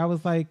angry. I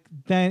was like,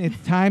 then it's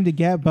time to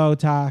get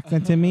Botox.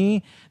 And to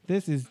me,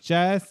 this is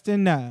just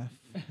enough.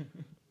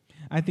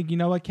 I think, you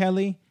know what,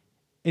 Kelly?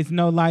 It's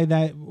no lie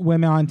that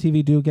women on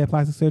TV do get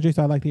plastic surgery,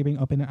 so I like that you're being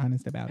open and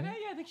honest about it. And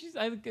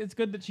I think it's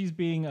good that she's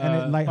being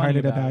And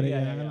lighthearted about it.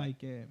 Yeah, I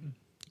like it.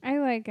 I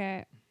like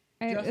it.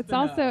 Just It's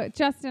enough. also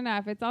just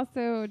enough. It's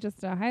also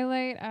just a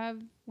highlight of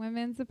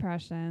women's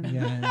oppression.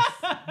 Yes.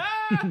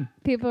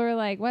 People were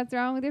like, "What's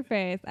wrong with your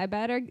face? I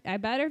better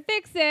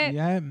fix it."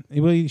 Yeah.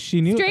 Well,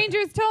 she knew.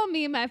 Strangers told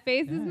me my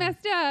face is Yeah.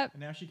 messed up. And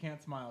now she can't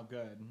smile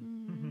good.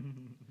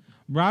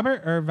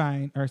 Robert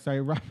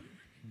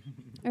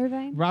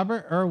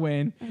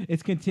Irwin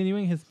is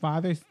continuing his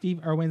father, Steve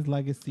Irwin's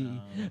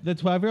legacy. The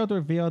 12-year-old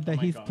revealed that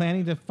he's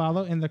planning to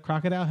follow in the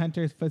crocodile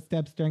hunter's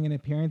footsteps during an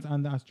appearance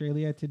on the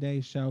Australia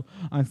Today show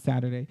on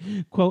Saturday.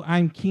 Quote,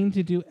 I'm keen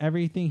to do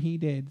everything he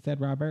did,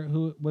 said Robert,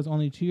 who was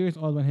only 2 years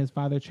old when his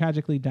father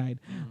tragically died.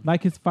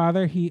 Like his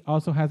father, he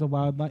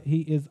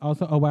is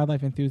also a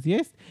wildlife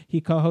enthusiast. He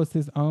co-hosts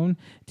his own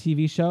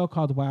TV show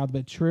called Wild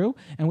But True.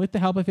 And with the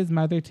help of his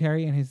mother,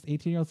 Terry, and his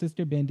 18-year-old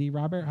sister, Bindi,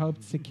 Robert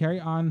hopes to carry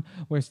on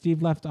where Steve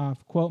left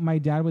off. Quote, my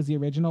dad was the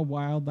original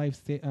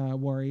wildlife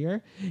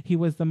warrior. He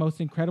was the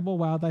most incredible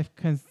wildlife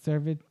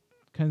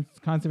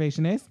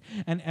conservationist,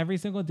 and every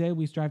single day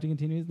we strive to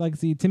continue his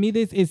legacy. To me,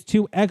 this is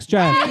too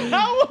extra.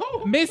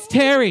 Miss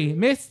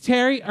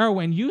Terry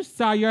Irwin, you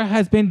saw your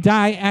husband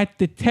die at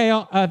the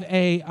tail of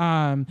a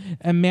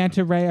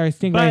manta ray or a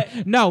stingray.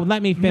 But- no,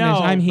 let me finish. No,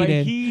 I'm but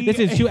heated. This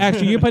is too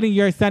extra. You're putting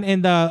your son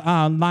in the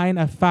line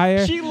of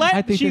fire. She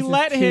I think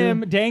let this is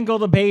him too- dangle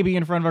the baby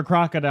in front of a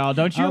crocodile.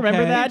 Don't you remember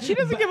Okay. that? She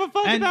doesn't give a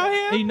fuck And, about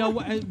him. You know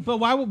what? But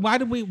why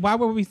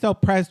were we so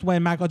pressed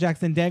when Michael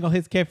Jackson dangled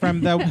his kid from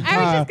the just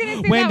gonna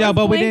say that window, was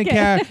but we didn't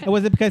care? Lincoln.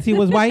 Was it because he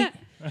was white?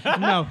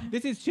 No,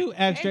 this is too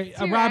extra. It's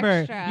too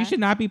Robert, extra. you should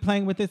not be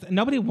playing with this.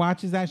 Nobody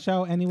watches that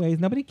show anyways.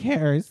 Nobody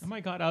cares. Oh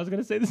my God, I was going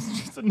to say this is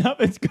just enough.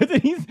 It's good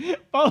that he's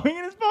following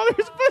in his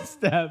father's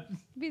footsteps.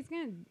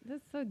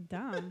 That's so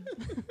dumb.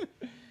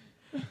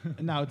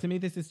 No, to me,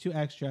 this is too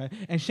extra.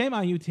 And shame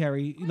on you,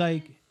 Terry.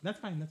 Like, that's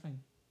fine. That's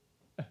fine.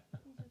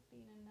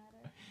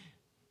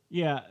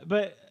 Yeah,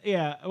 but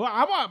yeah. Well,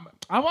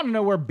 I want to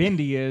know where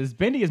Bindi is.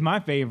 Bindi is my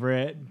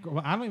favorite.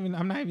 Well, I'm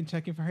not even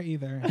checking for her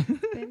either.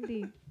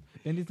 Bindi.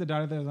 Bendy's the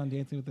daughter that was on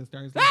Dancing with the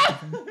Stars.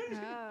 last season.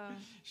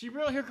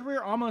 Oh. Her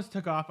career almost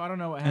took off. I don't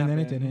know what And happened.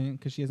 then it didn't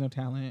because she has no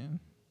talent.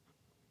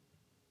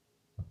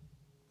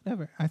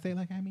 Whatever. I say it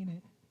like I mean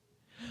it.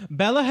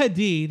 Bella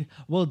Hadid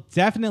will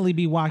definitely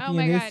be walking Oh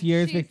my in this God,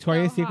 year's she's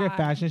Victoria's so Secret hot.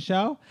 fashion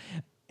show.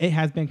 It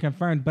has been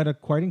confirmed, but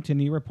according to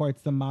new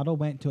reports, the model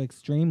went to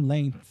extreme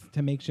lengths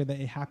to make sure that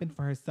it happened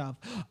for herself.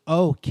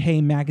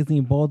 OK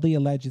Magazine boldly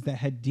alleges that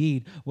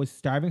Hadid was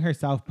starving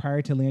herself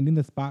prior to landing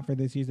the spot for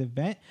this year's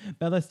event.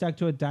 Bella stuck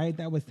to a diet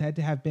that was said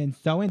to have been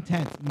so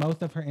intense.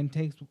 Most of her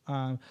intakes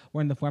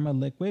were in the form of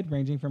liquid,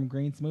 ranging from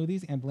green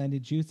smoothies and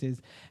blended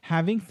juices.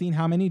 Having seen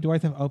how many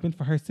doors have opened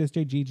for her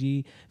sister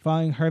Gigi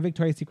following her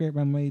Victoria's Secret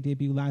runway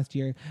debut last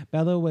year,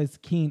 Bella was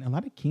keen, a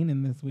lot of keen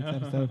in this week's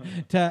episode,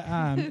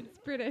 to It's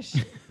British.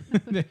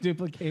 to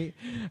duplicate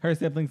her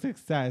sibling's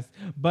success.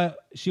 But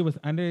she was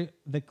under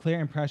the clear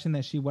impression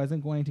that she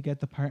wasn't going to get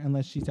the part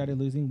unless she started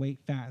losing weight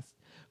fast.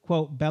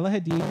 Quote, Bella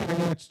Hadid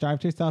pretty much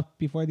starved herself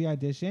before the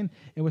audition.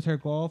 It was her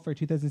goal for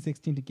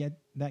 2016 to get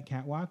that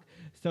catwalk.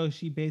 So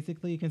she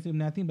basically consumed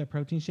nothing but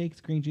protein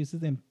shakes, green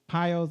juices, and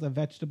piles of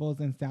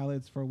vegetables and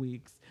salads for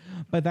weeks.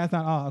 But that's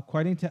not all.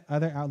 According to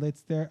other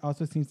outlets, there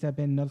also seems to have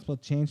been noticeable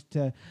change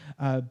to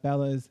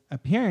Bella's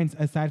appearance.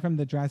 Aside from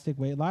the drastic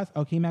weight loss,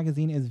 OK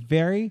Magazine is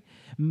very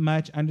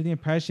much under the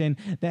impression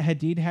that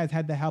Hadid has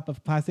had the help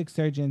of plastic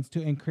surgeons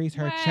to increase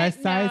her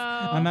chest size,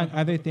 among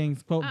other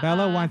things. Quote,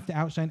 Bella wants to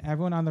outshine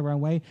everyone on the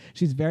runway.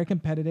 She's very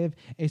competitive.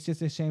 It's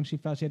just a shame she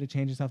felt she had to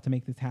change herself to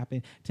make this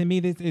happen. To me,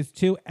 this is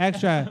too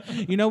extra.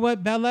 You know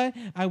what, Bella?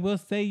 I will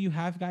say you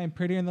have gotten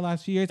prettier in the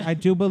last few years. I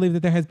do believe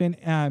that there has been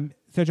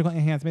surgical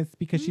enhancements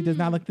because she does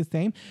not look the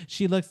same.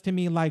 She looks to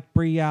me like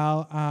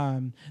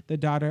Brielle, the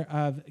daughter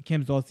of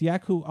Kim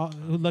Zolciak, who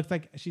looks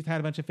like she's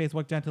had a bunch of face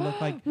work done to look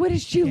like. What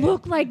does she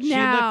look like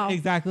now? She looks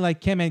exactly like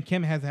Kim, and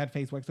Kim has had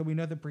face work. So we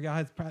know that Brielle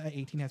has probably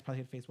 18 has probably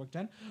had face work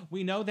done.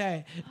 We know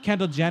that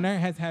Kendall Jenner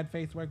has had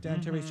face work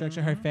done to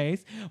restructure her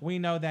face. We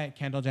know that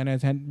Kendall Jenner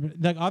has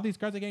had, like, all these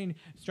girls are getting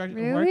work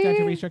done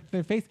to restructure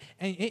their face,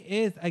 and it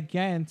is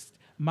against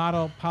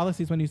model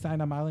policies when you sign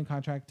a modeling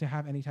contract to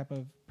have any type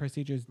of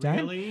procedures done.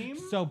 Really?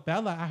 So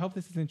Bella, I hope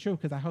this isn't true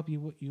because I hope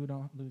you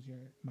don't lose your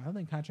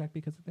modeling contract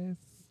because of this.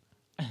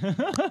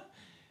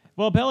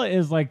 Well, Bella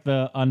is like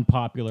the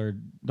unpopular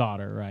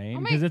daughter, right?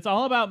 Oh my- Because it's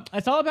all about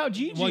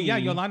Gigi. Well, yeah,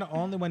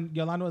 when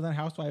Yolanda was on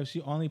Housewives,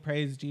 she only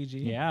praised Gigi.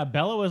 Yeah,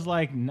 Bella was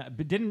like,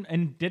 but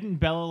didn't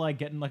Bella like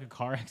get in like a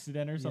car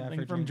accident or something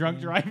for from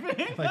drunk drinking.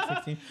 driving? Like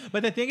 16.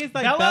 But the thing is,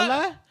 like,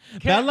 Bella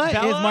Bella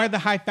is more the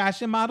high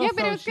fashion model. Yeah,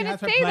 but so I was she gonna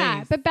has her say that.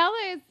 place. But Bella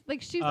is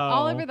like she's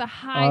all over the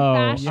high Oh,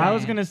 fashion. I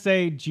was gonna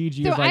say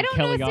Gigi So is like I don't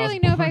Kelly necessarily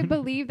know if I Osbourne.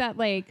 believe that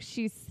like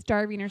she's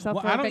starving herself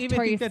Well, for I don't even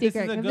Victoria's think that this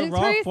Secret. is a 'Cause good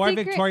role Victoria's for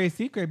Secret- Victoria's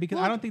Secret because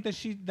I Well- don't think that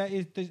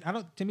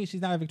to me,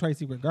 she's not a Victoria's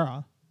Secret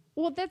girl.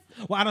 Well, that's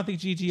Well, I don't think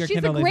Gigi or she's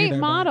Kendall a great is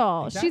either, but-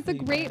 model. Exactly, She's a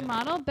great but-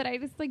 model, but I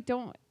just like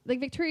don't like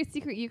Victoria's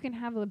Secret. You can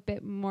have a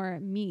bit more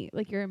meat,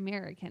 like you're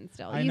American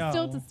still. I You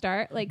still know. to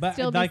start like But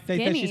still like be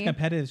they skinny. said, she's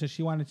competitive, so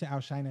she wanted to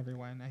outshine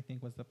everyone. I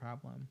think was the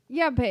problem.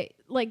 Yeah, but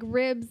like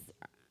ribs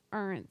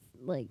aren't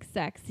like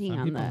sexy Some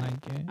on people the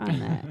like it. on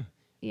the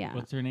yeah.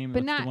 What's her name? But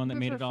What's not the one that for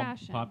made it all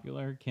fashion.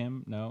 popular?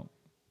 Kim? No,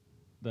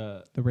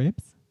 the The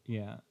ribs.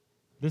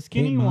 the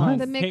skinny Moss? one.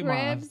 The Kate Moss.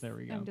 McRibs. There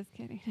we go. I'm just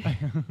kidding.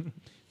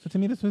 So to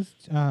me, this was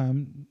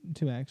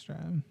too extra.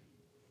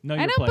 No, I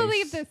your don't place.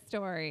 believe this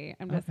story.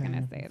 I'm just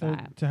gonna say So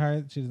that. to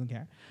her, she doesn't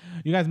care.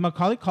 You guys,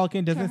 Macaulay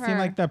Culkin doesn't seem her.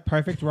 like the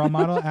perfect role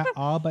model at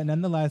all, but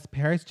nonetheless,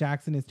 Paris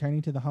Jackson is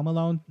turning to the Home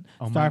Alone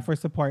star for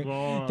support.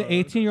 God. The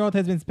 18-year-old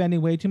has been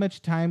spending way too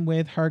much time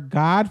with her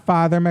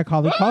godfather,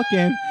 Macaulay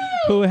Culkin,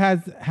 who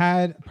has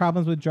had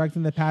problems with drugs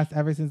in the past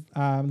ever since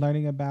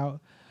learning about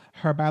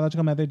her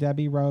biological mother,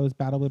 Debbie Rose,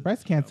 battled with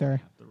breast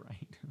cancer. The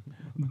right.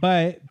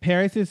 But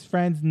Paris's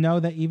friends know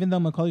that even though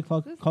Macaulay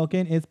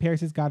Culkin is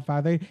Paris's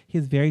godfather, he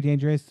is very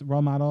dangerous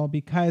role model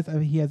because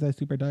he has a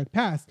super dark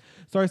past.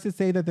 Sources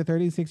say that the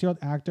 36-year-old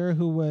actor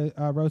who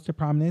rose to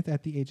prominence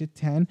at the age of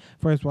 10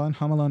 for his role in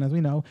Home Alone, as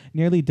we know,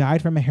 nearly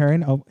died from a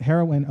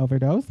heroin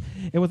overdose.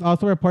 It was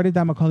also reported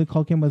that Macaulay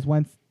Culkin was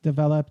once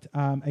developed a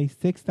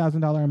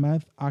 $6,000 a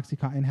month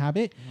Oxycontin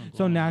habit.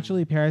 So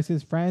naturally,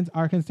 Paris's friends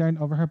are concerned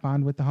over her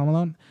bond with the Home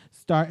Alone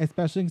star,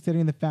 especially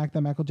considering the fact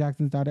that Michael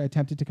Jackson's daughter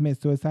attempted to commit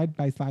suicide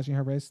by slashing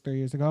her wrist 3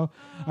 years ago.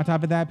 On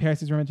top of that,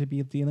 Paris is rumored to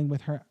be dealing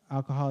with her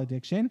alcohol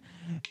addiction.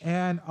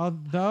 And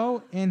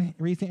although in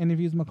recent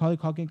interviews, Macaulay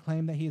Culkin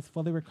claimed that he is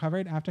fully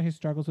recovered after his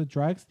struggles with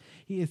drugs,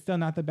 he is still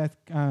not the best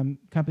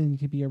company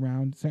to be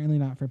around, certainly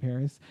not for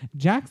Paris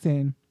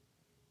Jackson.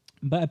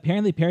 But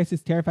apparently Paris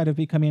is terrified of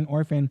becoming an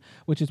orphan,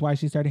 which is why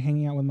she started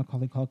hanging out with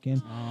Macaulay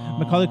Culkin.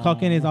 Macaulay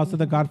Culkin is also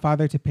the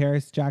godfather to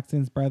Paris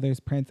Jackson's brothers,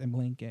 Prince and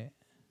Blanket.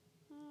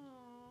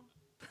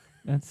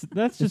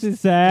 That's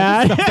just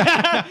sad.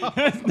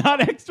 That's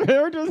not extra.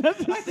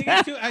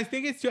 I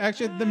think it's too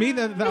extra. To me,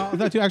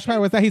 the too extra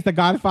part was that he's the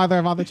godfather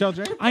of all the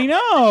children. I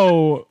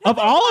know of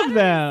all of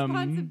them,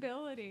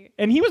 Responsibility.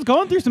 and he was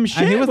going through some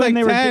shit. And he was when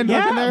like they 10 were,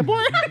 when they were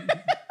born.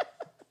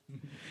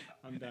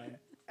 I'm done.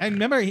 And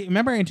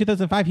remember in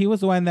 2005, he was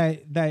the one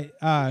that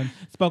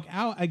spoke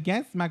out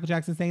against Michael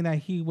Jackson, saying that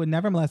he would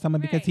never molest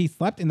someone because Right. he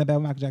slept in the bed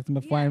with Michael Jackson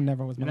before Yeah. and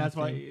never was And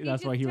molested.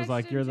 that's why he was just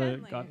like, touched "You're him the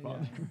gently.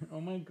 godfather."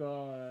 Oh my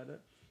god,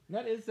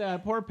 that is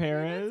sad. Poor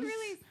Paris. That's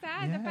really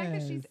sad. The fact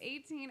that she's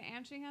Yes. 18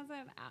 and she has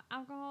an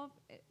alcohol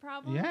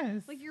problem.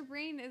 Yes. Like your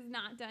brain is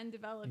not done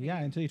developing. Yeah,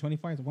 until you're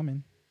 24 as a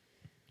woman.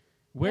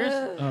 Where's?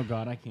 Ugh. Oh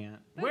god, I can't.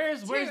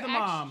 Where's too the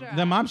mom? extra.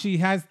 The mom, she's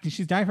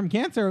dying from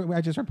cancer. I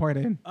just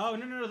reported. Oh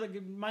no,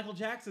 like Michael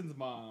Jackson's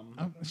mom.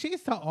 Oh,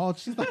 she's so old.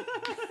 She's like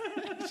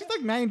she's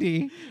like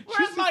 90.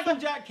 Where's She's Michael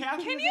Jackson? Can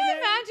you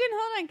imagine?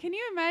 Hold on. Can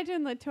you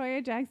imagine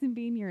Latoya Jackson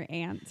being your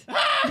aunt?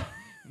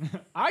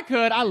 I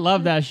could. I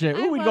love that shit. I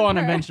Ooh, we'd love go on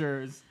her.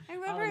 adventures. I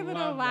love I her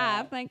little love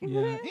laugh. that. Like,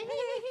 Yeah.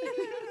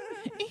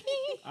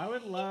 I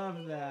would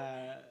love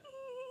that.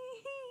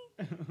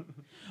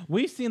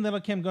 We've seen Little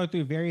Kim go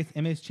through various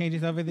image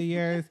changes over the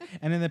years,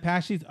 and in the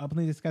past, she's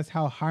openly discussed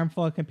how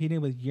harmful competing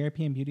with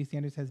European beauty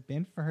standards has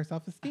been for her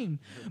self-esteem.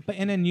 But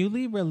in a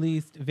newly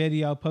released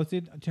video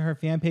posted to her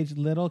fan page,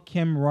 Little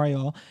Kim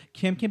Royal,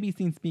 Kim can be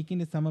seen speaking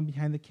to someone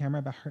behind the camera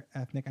about her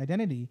ethnic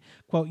identity.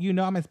 Quote, "You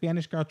know I'm a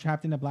Spanish girl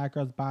trapped in a black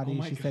girl's body,"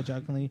 my she said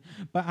jokingly,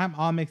 "but I'm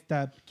all mixed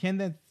up." Kim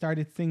then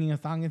started singing a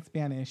song in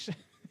Spanish.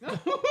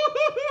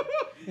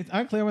 It's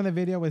unclear when the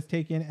video was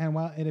taken, and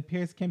while it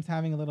appears Kim's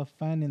having a little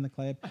fun in the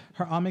clip,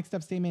 her all mixed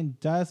up statement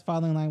does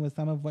fall in line with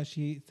some of what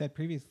she said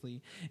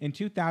previously. In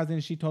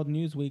 2000, she told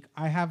Newsweek,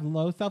 "I have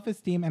low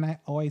self-esteem and I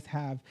always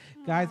have.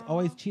 Guys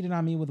always cheated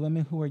on me with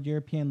women who were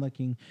European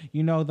looking.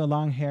 You know, the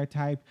long hair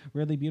type,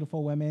 really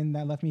beautiful women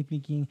that left me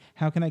thinking,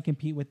 how can I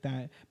compete with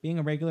that? Being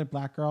a regular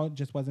black girl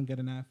just wasn't good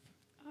enough."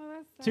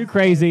 Oh, that's Too sad.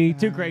 crazy.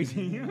 Too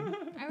crazy.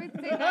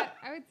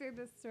 I would say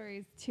this story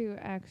is too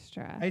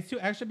extra. It's too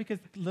extra because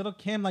Little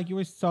Kim, like, you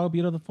were so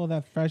beautiful.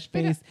 That fresh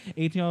face,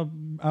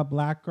 18-year-old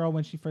black girl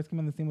when she first came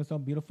on the scene was so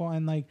beautiful.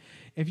 And like,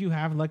 if you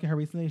have looked at her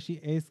recently, she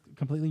is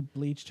completely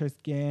bleached her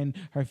skin.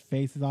 Her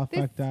face is all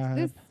fucked up.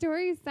 This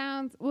story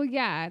sounds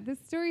This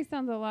story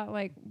sounds a lot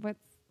like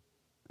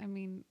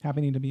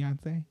Happening to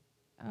Beyonce.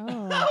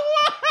 Oh.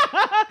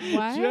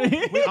 What?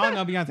 We all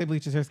know Beyonce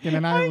bleaches her skin,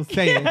 and I will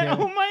say it here.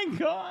 Oh my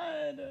god.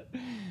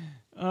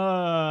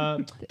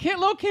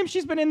 Lil Kim,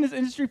 she's been in this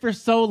industry for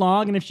so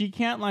long, and if she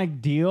can't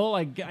like deal,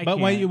 like, I But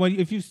can't.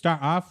 if you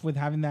start off with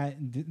having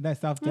that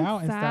self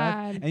doubt and stuff,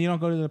 sad. and you don't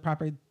go to the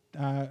proper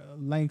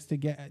lengths to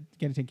get it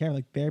taken care of,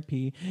 like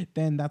therapy,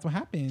 then that's what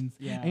happens.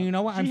 Yeah. And you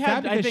know what? I'm She sad had-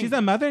 I because think- she's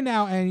a mother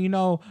now, and you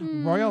know,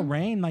 Royal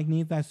Rain like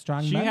needs that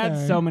strong She mother.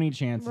 had so many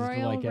chances to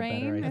Royal like get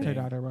Rain? better. I That's her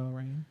think. daughter, Royal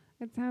Rain.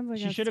 It sounds like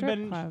She a should have strip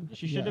been. club.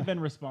 She should have been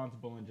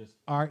responsible and just.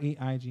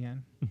 REIGN.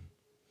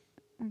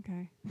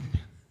 Okay.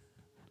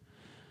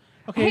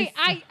 Okay.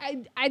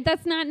 Hey, I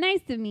that's not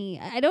nice of me.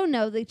 I don't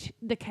know the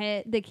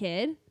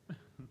kid.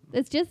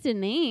 That's just a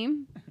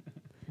name.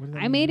 What does that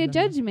I mean? made a What does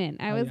that mean? judgment.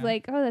 I Oh, was yeah.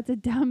 like, oh, that's a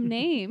dumb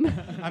name.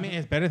 I mean,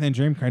 it's better than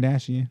Dream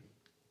Kardashian.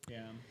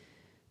 Yeah.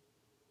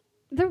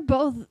 They're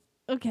both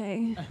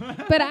okay.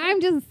 But I'm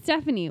just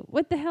Stephanie.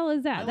 What the hell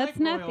is that? I That's like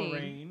nothing.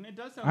 Royal Rain. It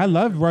does sound I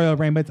love good. Royal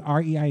Rain, but it's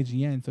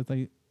REIGN, so it's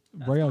like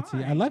royalty.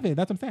 I fine. love it.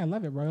 That's what I'm saying. I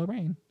love it. Royal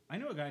Rain. I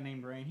knew a guy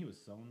named Rain. He was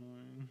so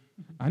annoying.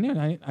 I knew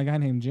a guy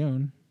named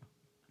June.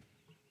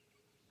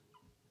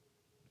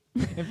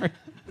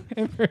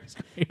 in first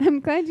grade. I'm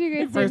glad you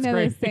guys First didn't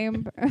know the grade.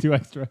 same. Too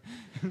extra.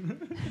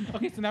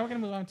 Okay, so now we're gonna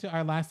move on to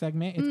our last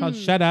segment. It's called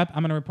Shut Up.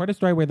 I'm gonna report a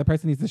story where the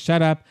person needs to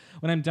shut up.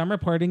 When I'm done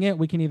reporting it,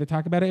 we can either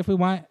talk about it if we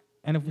want,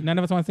 and if none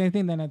of us want to say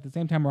anything, then at the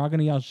same time we're all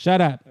gonna yell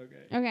 "Shut up."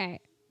 Okay. Okay.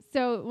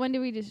 So when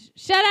do we just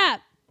shut up?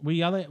 We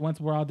yell it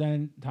once we're all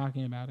done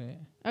talking about it,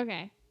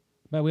 Okay.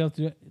 but we have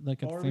to do it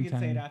like at Or the we same can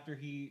say it time. after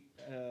he.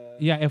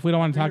 Yeah, if we don't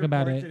want to talk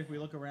about reports it, If we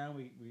look around,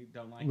 we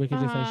don't like we it. can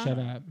just say Uh-huh. "Shut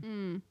up."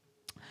 Mm.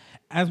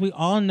 As we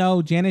all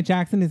know, Janet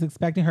Jackson is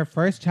expecting her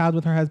first child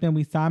with her husband,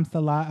 Wissam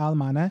Salah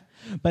Al-Mana,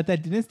 but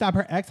that didn't stop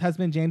her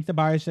ex-husband, James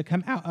DeBarge, to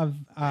come out of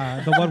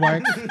the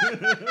woodwork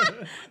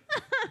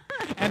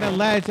and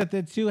allege that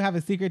the two have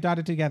a secret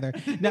daughter together.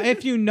 Now,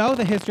 if you know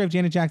the history of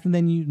Janet Jackson,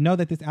 then you know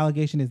that this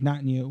allegation is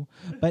not new,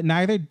 but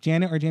neither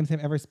Janet or James have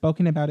ever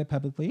spoken about it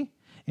publicly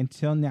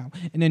until now.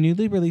 In a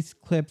newly released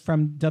clip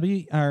from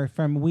WE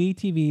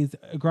TV's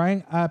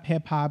Growing Up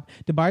Hip Hop,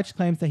 DeBarge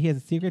claims that he has a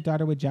secret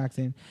daughter with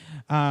Jackson.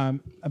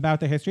 About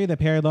their history, the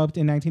pair eloped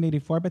in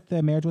 1984, but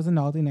the marriage was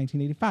annulled in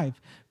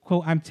 1985.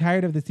 Quote, "I'm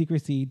tired of the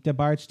secrecy,"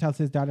 DeBarge tells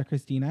his daughter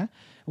Christina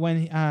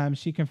when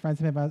she confronts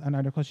him about an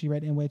article she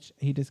read in which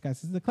he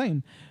discusses the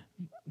claim.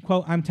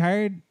 Quote, "I'm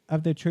tired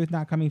of the truth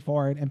not coming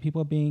forward and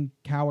people being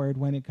coward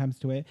when it comes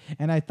to it.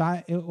 And I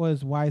thought it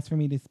was wise for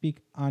me to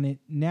speak on it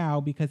now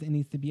because it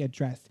needs to be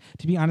addressed.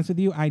 To be honest with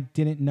you, I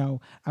didn't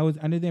know. I was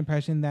under the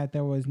impression that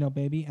there was no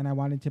baby and I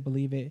wanted to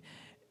believe it.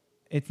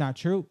 It's not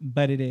true,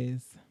 but it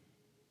is."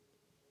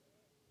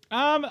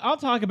 I'll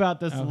talk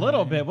about this a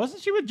little bit.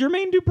 Wasn't she with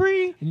Jermaine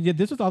Dupri? Yeah,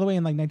 this was all the way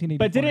in like 1984.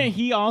 But didn't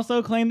he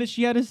also claim that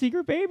she had a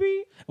secret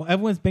baby? Well,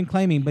 everyone's been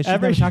claiming, but she's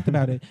never talked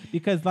about it.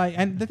 Because like,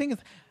 and the thing is,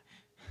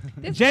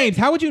 James,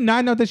 how would you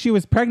not know that she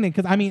was pregnant?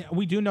 Because I mean,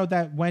 we do know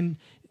that when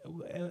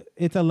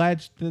it's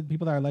alleged, the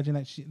people that are alleging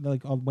that she,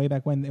 like way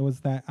back when, it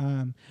was that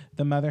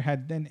the mother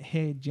had then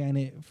hid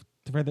Janet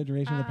for the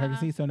duration of the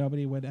pregnancy, so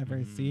nobody would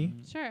ever see.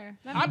 Sure.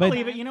 I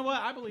believe it. You know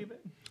what? I believe it.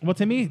 Well,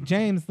 to me,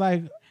 James,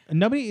 like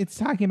nobody is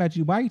talking about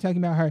you. Why are you talking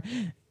about her?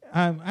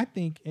 I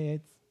think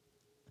it's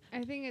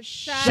I think it's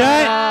Shut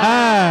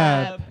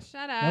up.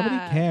 Shut up.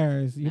 nobody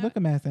cares. You look a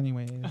mess,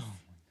 anyways.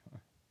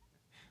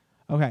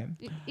 Okay.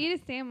 Eat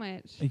a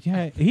sandwich.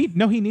 Yeah. He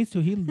needs to.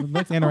 He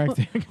looks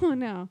anorexic. Oh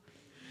no.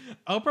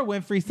 Oprah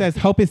Winfrey says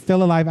hope is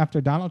still alive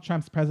after Donald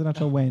Trump's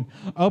presidential win.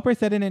 Oprah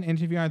said in an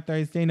interview on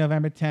Thursday,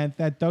 November 10th,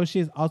 that though she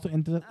is also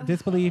in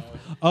disbelief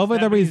over the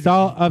Stephanie's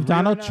result of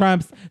Donald ruining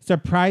Trump's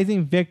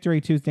surprising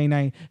victory Tuesday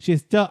night, she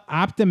is still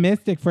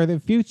optimistic for the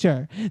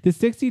future. The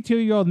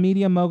 62-year-old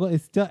media mogul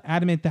is still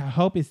adamant that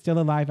hope is still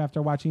alive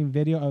after watching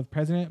video of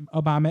President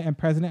Obama and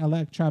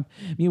President-elect Trump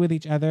meet with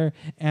each other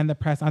and the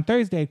press on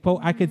Thursday. Quote,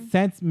 I could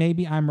sense,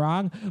 maybe I'm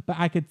wrong, but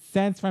I could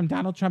sense from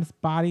Donald Trump's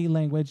body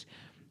language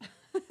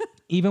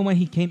even when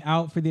he came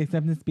out for the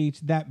acceptance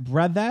speech, that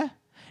brother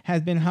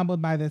has been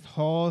humbled by this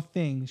whole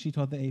thing, she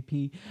told the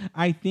AP.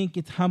 I think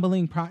it's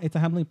humbling. It's a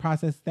humbling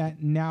process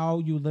that now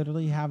you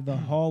literally have the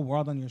whole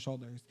world on your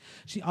shoulders.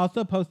 She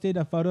also posted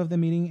a photo of the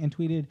meeting and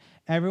tweeted,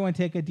 everyone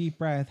take a deep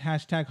breath,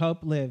 #hope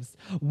lives.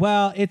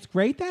 Well, it's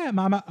great that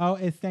Mama O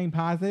is staying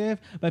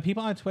positive, but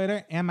people on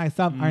Twitter and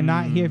myself are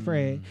not here for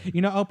it. You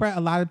know, Oprah,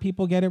 a lot of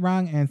people get it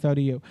wrong, and so do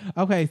you.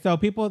 Okay, so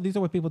these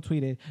are what people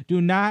tweeted. Do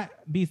not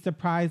be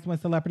surprised when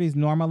celebrities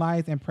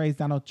normalize and praise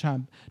Donald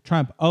Trump.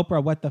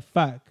 Oprah, what the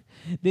fuck?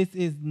 This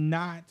is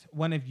not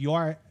one of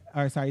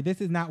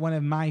this is not one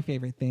of my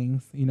favorite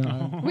things, you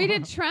know. Wait,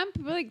 did Trump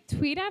like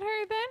tweet at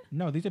her then?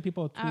 No, these are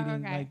people tweeting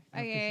okay. like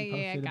after she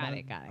posted Got about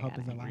it. hope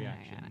is alive.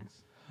 Reactions.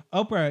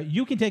 Oprah,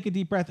 you can take a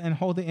deep breath and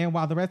hold it in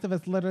while the rest of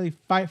us literally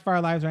fight for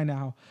our lives right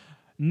now.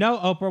 No,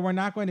 Oprah, we're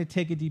not going to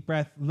take a deep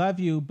breath. Love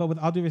you, but with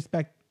all due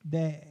respect,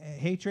 the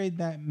hatred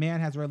that man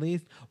has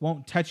released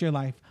won't touch your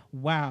life.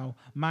 Wow,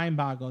 mind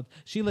boggled.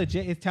 She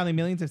legit is telling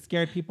millions of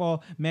scared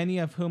people, many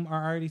of whom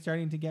are already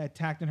starting to get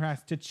attacked and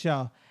harassed, to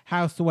chill.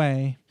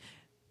 Houseway.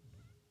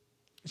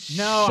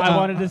 No, I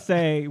wanted to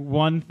say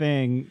one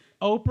thing.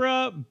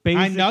 Oprah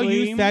basically... I know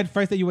you said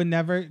first that you would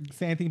never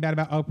say anything bad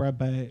about Oprah,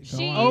 but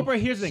go on. Oprah,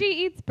 here's the thing.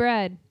 She eats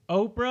bread.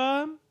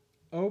 Oprah,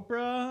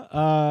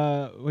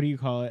 what do you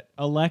call it?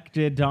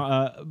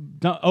 Oprah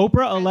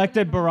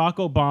elected Barack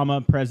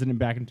Obama president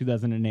back in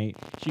 2008.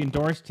 She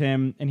endorsed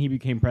him, and he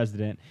became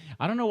president.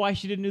 I don't know why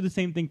she didn't do the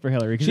same thing for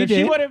Hillary. She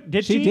did.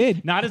 Did she? She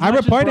did. Not as I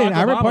much reported. as Barack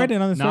I Obama.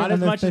 reported on the Not as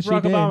much as she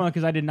Barack did. Obama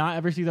because I did not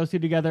ever see those two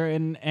together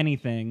in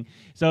anything.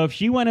 So if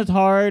she went as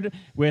hard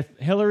with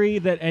Hillary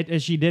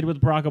as she did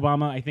with Barack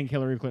Obama, I think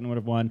Hillary Clinton would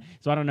have won.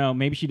 So I don't know.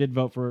 Maybe she did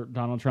vote for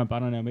Donald Trump. I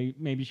don't know.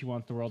 Maybe she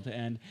wants the world to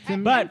end.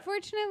 But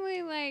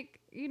Unfortunately,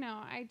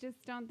 I just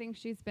don't think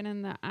she's been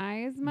in the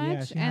eye as much.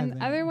 Yeah, she and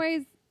hasn't.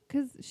 otherwise,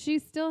 because she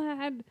still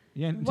had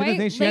in white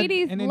 2008 she had-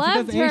 ladies and in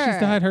loved 2008 her. she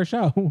still had her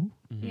show.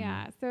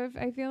 Yeah. So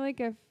I feel like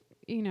if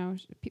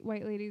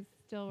white ladies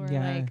still were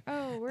Yeah. like,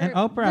 oh, we're And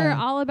Oprah, we're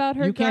all about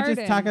her. You can't garden.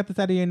 just talk at the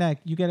side of your neck.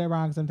 You get it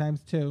wrong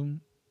sometimes too.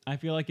 I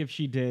feel like if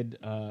she did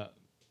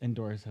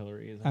endorse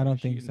Hillary, I don't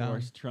think so.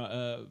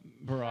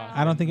 Barack.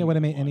 I don't think it would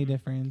have made won. any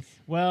difference.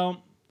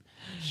 Well,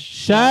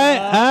 Shut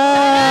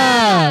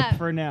up!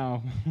 for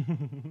now.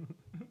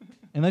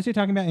 Unless you're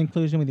talking about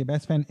inclusion with your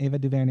best friend Ava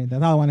DuVernay.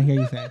 That's all I want to hear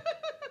you say.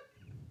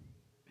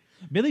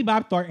 Billy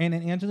Bob Thornton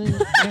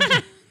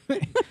and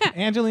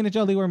Angelina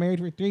Jolie were married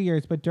for 3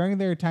 years, but during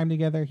their time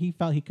together, he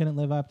felt he couldn't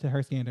live up to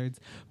her standards.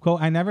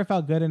 Quote, I never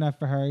felt good enough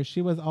for her.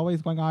 She was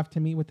always going off to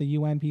meet with the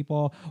UN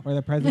people or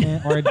the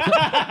president or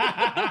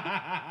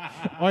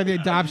or the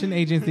adoption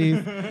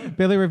agencies.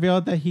 Billy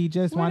revealed that he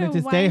just What wanted a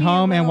to stay whiny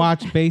home and little-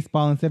 watch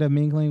baseball instead of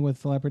mingling with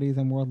celebrities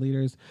and world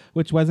leaders,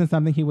 which wasn't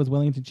something he was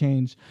willing to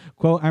change.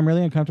 Quote, I'm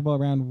really uncomfortable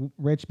around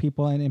rich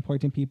people and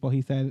important people,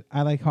 he said.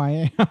 I like how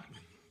I am.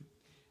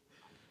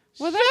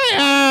 Well, Shut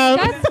up!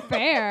 that's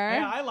fair.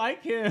 Yeah, I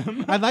like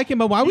him. I like him,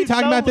 but why are we He's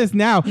talking about this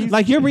now?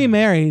 Like, you're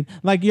remarried.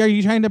 Like, are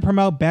you trying to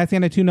promote Bad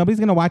Santa 2? Nobody's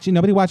going to watch it.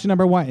 Nobody watched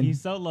number 1.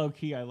 He's so low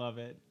key. I love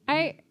it.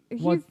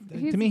 Well,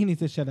 to me, he needs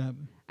to shut up.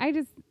 I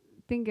just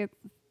think it's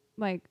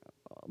like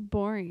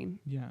boring.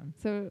 Yeah.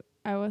 So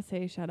I will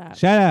say shut up.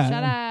 Shut up.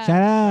 Shut up.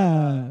 Shut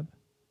up.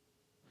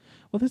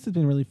 Well, this has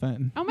been really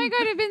fun. Oh my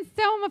God, it's been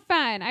so much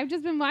fun. I've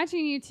just been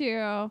watching you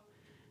two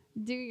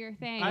do your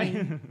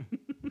thing.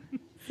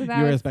 So that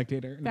You're a was,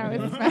 spectator. that No.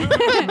 was fun.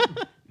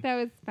 That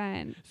was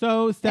fun.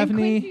 So,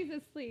 Stephanie. And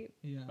Quincy's asleep.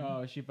 Yeah.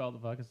 Oh, she fell the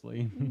fuck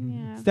asleep.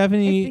 Yeah.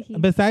 Stephanie, It's the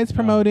heat. besides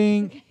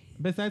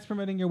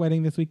promoting your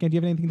wedding this weekend, do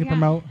you have anything to Yeah.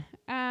 promote?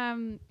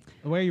 Well,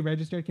 Where are you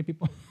registered? Can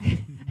people?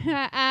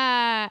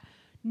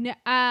 no,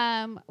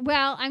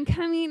 well, I'm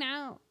coming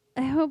out.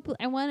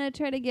 I want to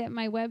try to get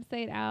my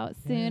website out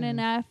soon Yes.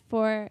 enough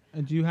for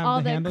Do you have all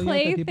the the handle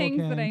clay yet that people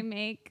things can? that I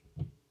make.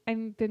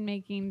 I've been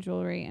making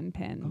jewelry and Oh,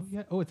 pins.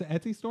 yeah. Oh, it's an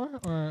Etsy store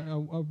or a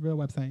real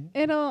website?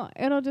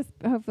 It'll just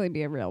hopefully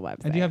be a real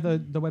website. And do you have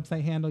the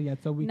website handle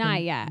yet? So we Not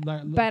can yet,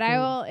 look but I for-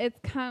 will. It's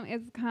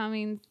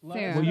coming Let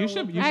soon. us Well, know you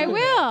should. what You I should,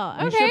 will.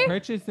 You Okay. should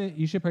purchase it.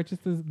 You should purchase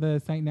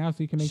the site now so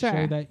you can make sure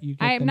Sure. that you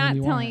get I'm the not name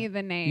you telling want. you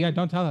the name. Yeah,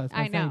 don't tell us.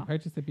 I I'm saying know.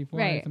 purchase it before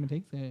Right. someone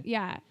takes it.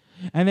 Yeah.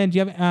 And then do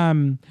you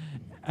have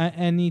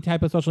any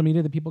type of social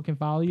media that people can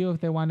follow you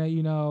if they want to,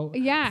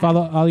 Yeah.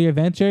 follow all your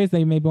adventures?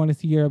 They maybe want to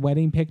see your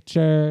wedding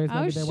pictures. Oh,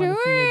 Maybe they want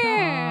to see your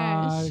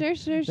dog.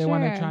 Sure. They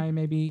want to try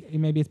maybe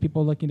it's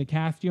people looking to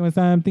cast you in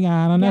something.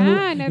 I don't know.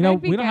 Yeah, no,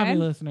 that'd be we don't have any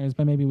good.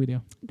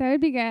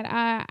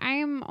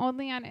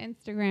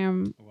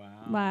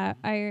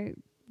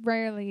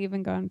 rarely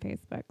even go on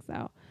Facebook.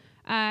 So,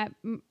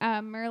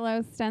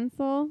 Merlot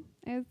Stencil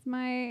is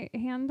my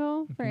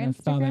handle for Okay,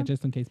 spell that Instagram.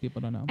 just in case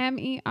people don't know.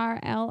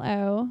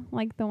 MERLO,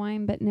 like the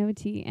wine but no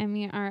T.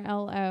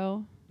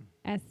 MERLO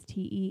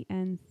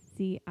STENCIL.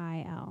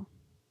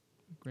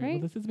 Great. Right?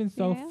 Well, this has been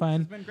so Yeah. It's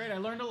fun. been great. I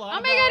learned a lot.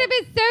 Oh my god,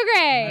 it's been so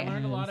great. I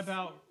learned a lot Yes.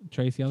 about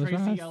Tracy Ellis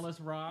Tracy Ross. Ellis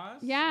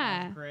Ross.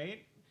 Yeah. That's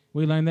great.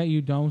 We learned that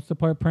you don't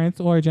support Prince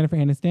or Jennifer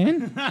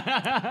Aniston,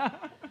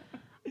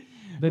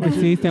 the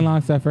deceased and long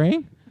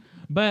suffering.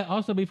 But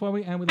also, before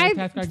we end, we'd like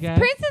to ask our guests.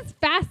 Prince is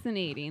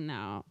fascinating,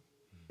 though.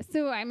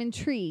 So I'm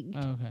intrigued.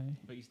 Okay.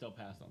 But you still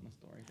passed on the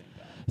story, thank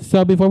God.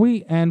 So before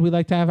we end, we'd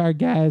like to have our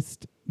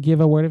guest give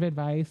a word of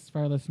advice for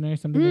our listeners,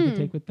 something they can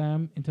take with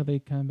them until they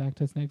come back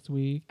to us next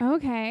week.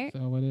 Okay.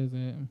 So what is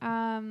it?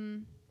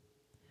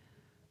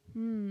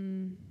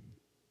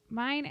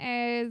 Mine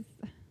is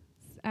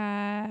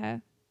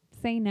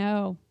say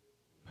no.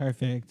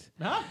 Perfect.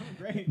 Oh,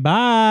 great. Bye.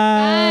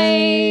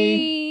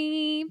 Bye.